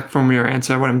things, like from your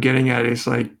answer, what I'm getting at is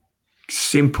like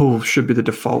simple should be the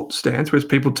default stance, whereas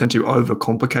people tend to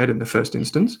overcomplicate in the first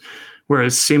instance,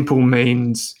 whereas simple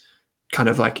means kind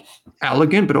of like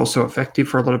elegant but also effective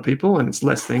for a lot of people, and it's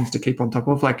less things to keep on top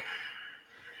of. Like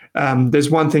there's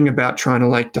one thing about trying to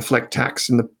like deflect tax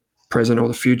in the present or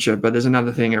the future, but there's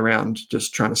another thing around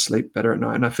just trying to sleep better at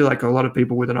night. And I feel like a lot of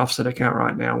people with an offset account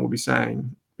right now will be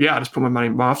saying, I just put my money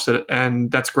in my offset and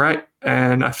that's great,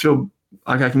 and I feel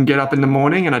like I can get up in the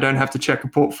morning and I don't have to check a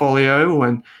portfolio,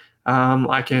 and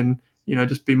I can,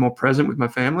 just be more present with my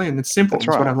family, and it's simple. That's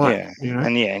what I like.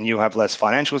 And you'll have less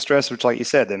financial stress, which, like you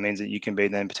said, that means that you can be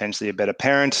then potentially a better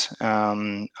parent.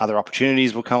 Other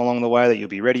opportunities will come along the way that you'll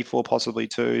be ready for, possibly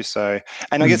too. So,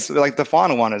 and I guess like the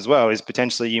final one as well is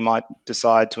potentially you might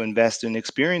decide to invest in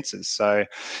experiences. So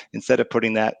instead of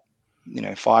putting that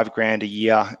 $5,000 a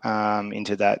year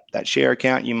into that share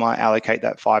account, you might allocate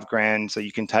that $5,000 so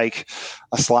you can take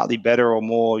a slightly better or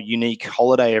more unique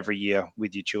holiday every year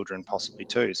with your children, possibly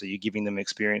too. So you're giving them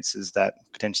experiences that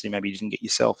potentially maybe you didn't get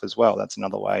yourself as well. That's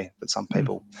another way that some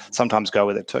people sometimes go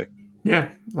with it too. Yeah,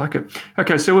 like it.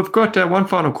 Okay, so we've got one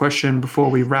final question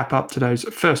before we wrap up today's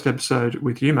first episode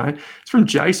with you, mate. It's from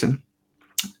Jason.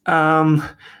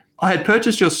 I had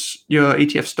purchased your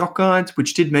ETF stock guides,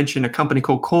 which did mention a company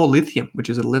called Core Lithium, which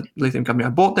is a lithium company. I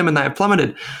bought them and they have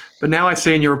plummeted. But now I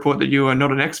see in your report that you are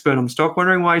not an expert on stock,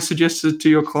 wondering why you suggested to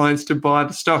your clients to buy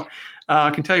the stock. I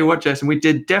can tell you what, Jason, we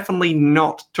did definitely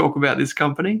not talk about this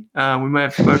company. We may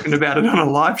have spoken about it on a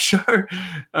live show,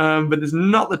 but it's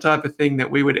not the type of thing that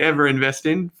we would ever invest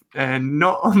in, and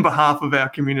not on behalf of our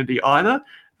community either.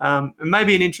 It may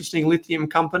be an interesting lithium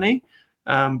company,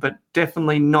 but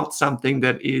definitely not something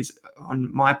that is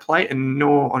on my plate and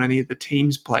nor on any of the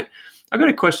team's plate. I've got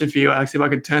a question for you, Alex, if I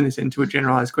could turn this into a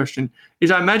generalized question.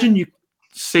 I imagine you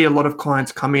see a lot of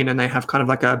clients come in and they have kind of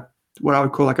like what I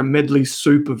would call like a medley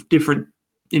soup of different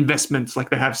investments. Like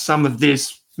they have some of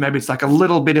this, maybe it's like a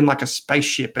little bit in like a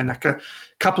spaceship and like a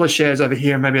couple of shares over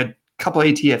here, maybe a couple of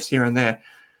ETFs here and there.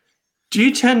 Do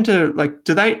you tend to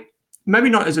maybe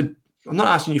not as I'm not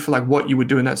asking you for like what you would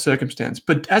do in that circumstance,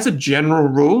 but as a general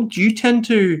rule, do you tend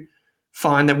to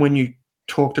find that when you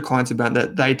talk to clients about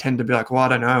that, they tend to be like, well, I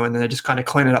don't know, and then they just kind of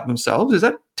clean it up themselves? Does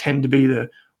that tend to be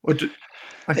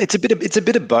it's a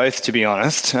bit of both, to be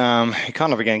honest. It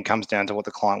kind of again comes down to what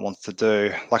the client wants to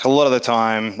do. Like a lot of the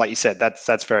time, like you said,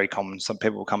 that's very common. Some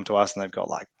people will come to us and they've got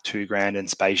like $2,000 in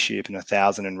Spaceship and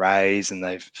 $1,000 in Raise, and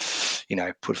they've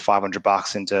put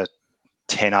 $500 into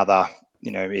 10 other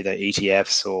either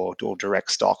ETFs or direct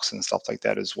stocks and stuff like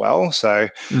that as well. So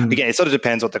again, it sort of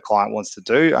depends what the client wants to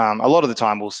do. A lot of the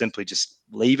time we'll simply just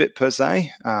leave it per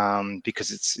se, because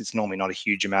it's normally not a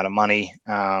huge amount of money.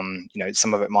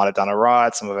 Some of it might have done all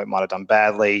right, some of it might have done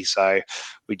badly. So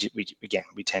we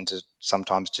tend to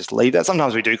sometimes just leave that.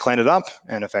 Sometimes we do clean it up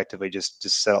and effectively just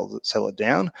sell it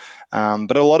down.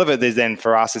 But a lot of it is then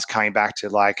for us is coming back to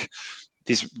like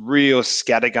this real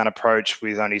scattergun approach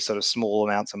with only sort of small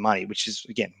amounts of money, which is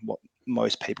again what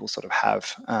most people sort of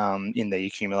have in the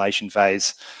accumulation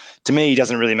phase, to me,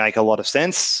 doesn't really make a lot of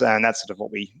sense. And that's sort of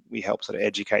what we help sort of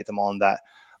educate them on, that,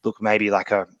 look, maybe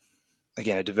like a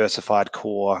diversified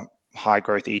core high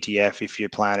growth ETF, if your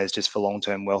plan is just for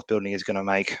long-term wealth building, is going to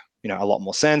make a lot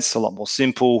more sense, a lot more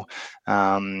simple,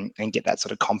 and get that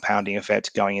sort of compounding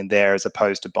effect going in there, as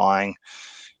opposed to buying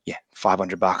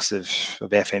 $500 of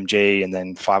FMG and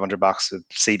then $500 of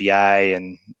CBA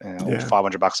and or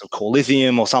 $500 of core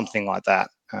lithium or something like that.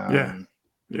 I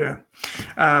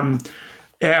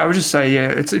would just say,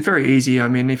 it's very easy. I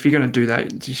mean, if you're going to do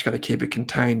that, you just got to keep it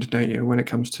contained, don't you, when it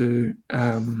comes to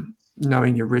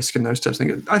knowing your risk and those types of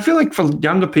things. I feel like for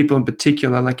younger people in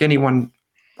particular, like anyone,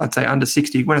 I'd say under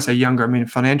 60, when I say younger, I mean in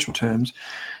financial terms,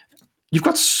 you've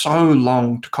got so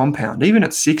long to compound, even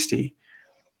at 60.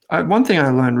 One thing I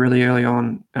learned really early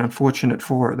on, and I'm fortunate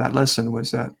for that lesson,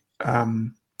 was that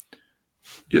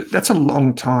that's a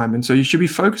long time. And so you should be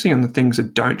focusing on the things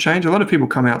that don't change. A lot of people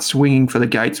come out swinging for the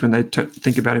gates when they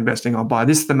think about investing. I'll buy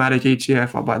this thematic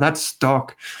ETF, I'll buy that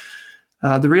stock.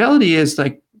 The reality is,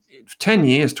 like, 10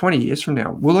 years, 20 years from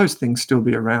now, will those things still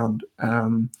be around?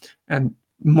 And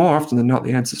more often than not,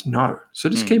 the answer is no. So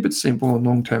just keep it simple and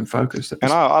long-term focused.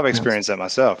 And I've experienced that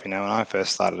myself. When I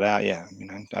first started out,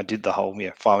 I did the whole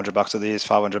 $500 of this,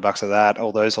 $500 of that,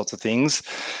 all those sorts of things.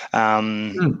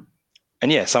 And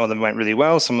some of them went really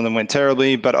well, some of them went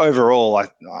terribly. But overall,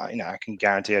 I can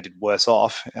guarantee I did worse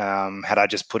off had I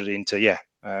just put it into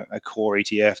a core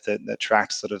ETF that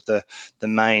tracked sort of the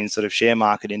main sort of share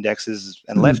market indexes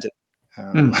and left it.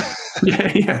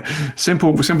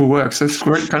 Simple works. That's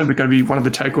kind of going to be one of the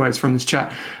takeaways from this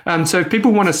chat. So if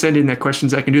people want to send in their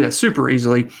questions, they can do that super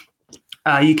easily.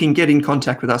 You can get in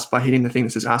contact with us by hitting the thing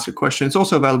that says ask a question. It's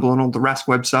also available on all the Rask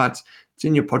websites. It's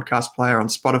in your podcast player on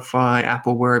Spotify,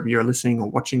 Apple, wherever you're listening or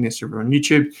watching this, or on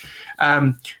YouTube.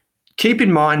 Keep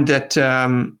in mind that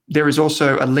there is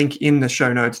also a link in the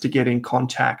show notes to get in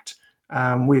contact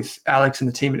with Alex and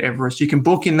the team at Everest. You can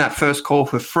book in that first call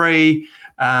for free.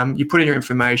 You put in your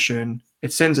information,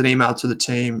 it sends an email to the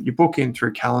team, you book in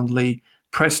through Calendly,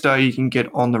 presto, you can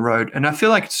get on the road. And I feel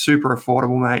like it's super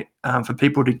affordable, mate, for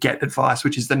people to get advice,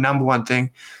 which is the number one thing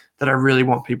that I really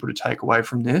want people to take away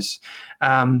from this.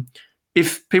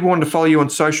 If people want to follow you on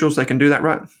socials, they can do that,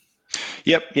 right?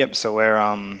 Yep. So we're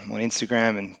on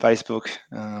Instagram and Facebook.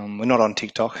 We're not on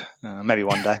TikTok. Maybe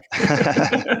one day.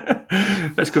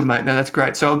 That's good, mate. No, that's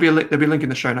great. So there'll be a link in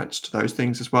the show notes to those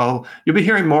things as well. You'll be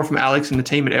hearing more from Alex and the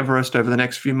team at Everest over the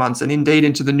next few months, and indeed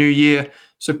into the new year.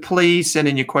 So please send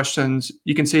in your questions.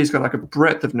 You can see he's got like a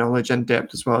breadth of knowledge and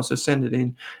depth as well. So send it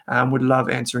in. Would love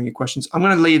answering your questions. I'm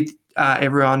going to leave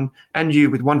everyone and you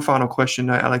with one final question,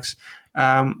 Alex.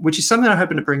 Which is something I'm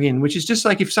hoping to bring in, which is just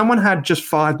like, if someone had just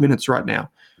 5 minutes right now,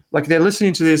 like they're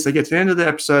listening to this, they get to the end of the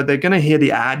episode, they're going to hear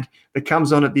the ad that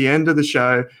comes on at the end of the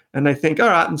show, and they think, all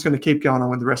right, I'm just going to keep going on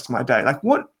with the rest of my day. Like,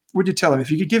 what would you tell them? If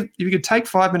you could take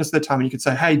 5 minutes of their time and you could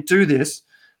say, hey, do this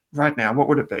right now, what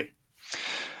would it be?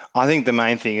 I think the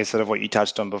main thing is sort of what you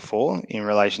touched on before in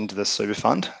relation to the super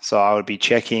fund. So I would be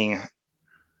checking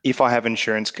if I have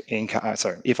insurance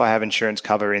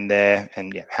cover in there,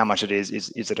 and how much it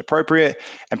is it appropriate?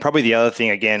 And probably the other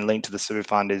thing, again, linked to the super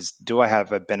fund, is, do I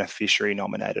have a beneficiary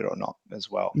nominated or not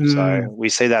as well? So we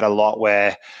see that a lot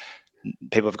where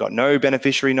people have got no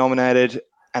beneficiary nominated,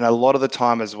 and a lot of the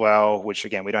time as well, which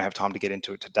again, we don't have time to get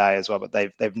into it today as well, but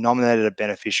they've nominated a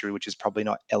beneficiary which is probably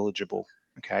not eligible.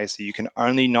 Okay, so you can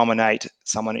only nominate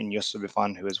someone in your super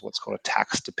fund who is what's called a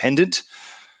tax dependent.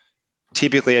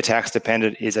 Typically, a tax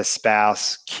dependent is a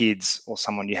spouse, kids, or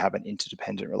someone you have an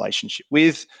interdependent relationship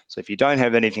with. So if you don't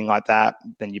have anything like that,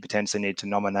 then you potentially need to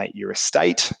nominate your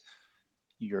estate.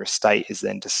 Your estate is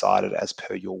then decided as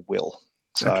per your will.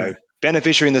 So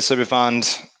beneficiary in the super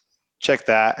fund, check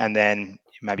that, and then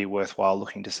it may be worthwhile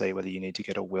looking to see whether you need to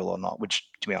get a will or not, which,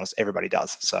 to be honest, everybody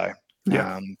does. So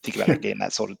think about getting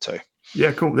that sorted too.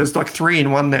 Yeah, cool. There's like 3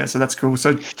 in 1 there, so that's cool.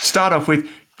 So start off with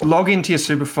log into your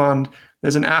super fund.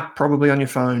 There's an app probably on your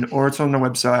phone, or it's on the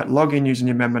website. Log in using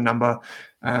your member number,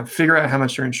 figure out how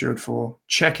much you're insured for,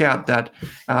 check out that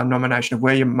nomination of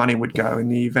where your money would go in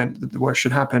the event that the worst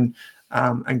should happen,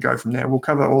 and go from there. We'll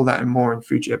cover all that and more in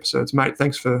future episodes. Mate,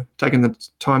 thanks for taking the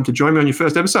time to join me on your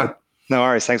first episode. No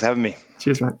worries. Thanks for having me.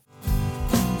 Cheers, mate.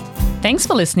 Thanks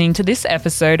for listening to this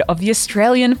episode of the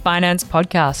Australian Finance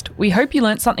Podcast. We hope you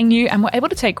learnt something new and were able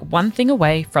to take one thing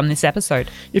away from this episode.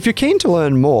 If you're keen to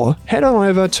learn more, head on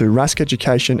over to Rask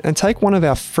Education and take one of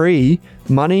our free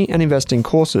money and investing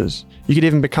courses. You could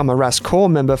even become a Rask Core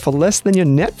member for less than your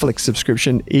Netflix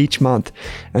subscription each month.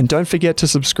 And don't forget to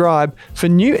subscribe for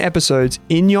new episodes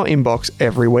in your inbox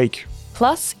every week.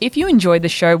 Plus, if you enjoyed the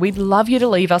show, we'd love you to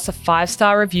leave us a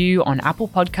 5-star review on Apple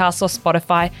Podcasts or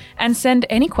Spotify and send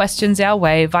any questions our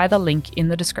way via the link in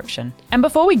the description. And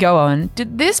before we go on,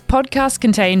 did this podcast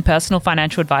contain personal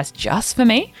financial advice just for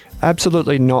me?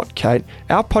 Absolutely not, Kate.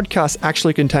 Our podcast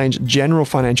actually contains general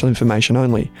financial information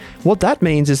only. What that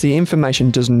means is the information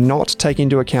does not take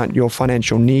into account your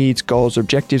financial needs, goals,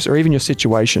 objectives, or even your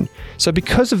situation. So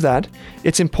because of that,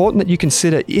 it's important that you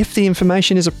consider if the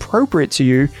information is appropriate to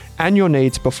you and your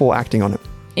needs before acting on it.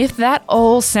 If that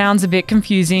all sounds a bit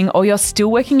confusing or you're still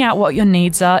working out what your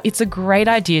needs are, it's a great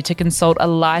idea to consult a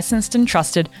licensed and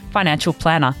trusted financial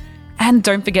planner. And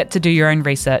don't forget to do your own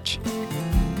research.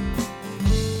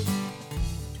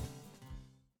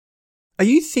 Are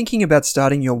you thinking about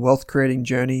starting your wealth creating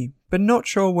journey, but not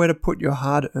sure where to put your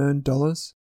hard-earned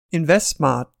dollars?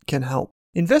 InvestSmart can help.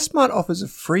 InvestSmart offers a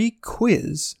free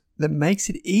quiz that makes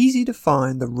it easy to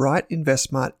find the right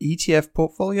InvestSmart ETF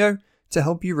portfolio to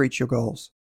help you reach your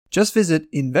goals. Just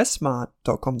visit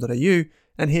investsmart.com.au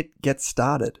and hit Get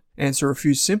Started. Answer a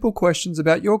few simple questions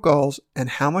about your goals and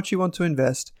how much you want to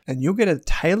invest, and you'll get a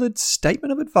tailored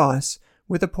statement of advice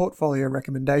with a portfolio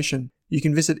recommendation. You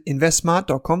can visit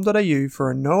investsmart.com.au for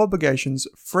a no obligations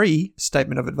free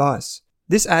statement of advice.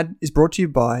 This ad is brought to you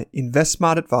by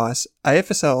InvestSmart Advice,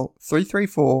 AFSL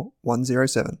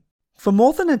 334107. For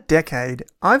more than a decade,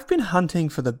 I've been hunting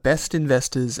for the best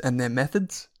investors and their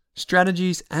methods,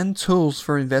 strategies, and tools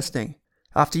for investing.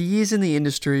 After years in the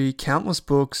industry, countless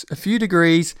books, a few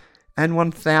degrees, and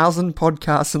 1,000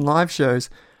 podcasts and live shows,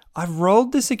 I've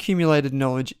rolled this accumulated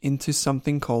knowledge into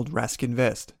something called Rask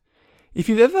Invest. If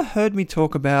you've ever heard me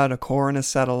talk about a core and a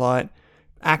satellite,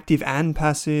 active and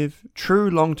passive, true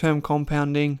long-term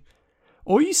compounding,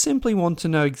 or you simply want to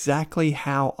know exactly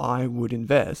how I would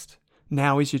invest,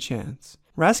 now is your chance.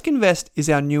 Rask Invest is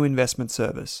our new investment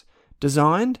service,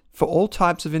 designed for all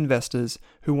types of investors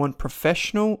who want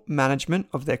professional management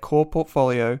of their core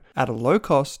portfolio at a low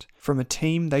cost from a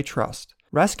team they trust.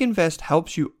 Rask Invest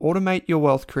helps you automate your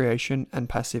wealth creation and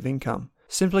passive income.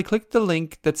 Simply click the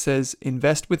link that says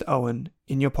Invest with Owen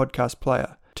in your podcast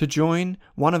player to join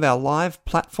one of our live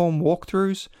platform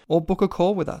walkthroughs or book a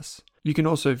call with us. You can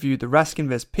also view the Rask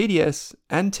Invest PDS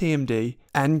and TMD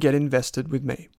and get invested with me.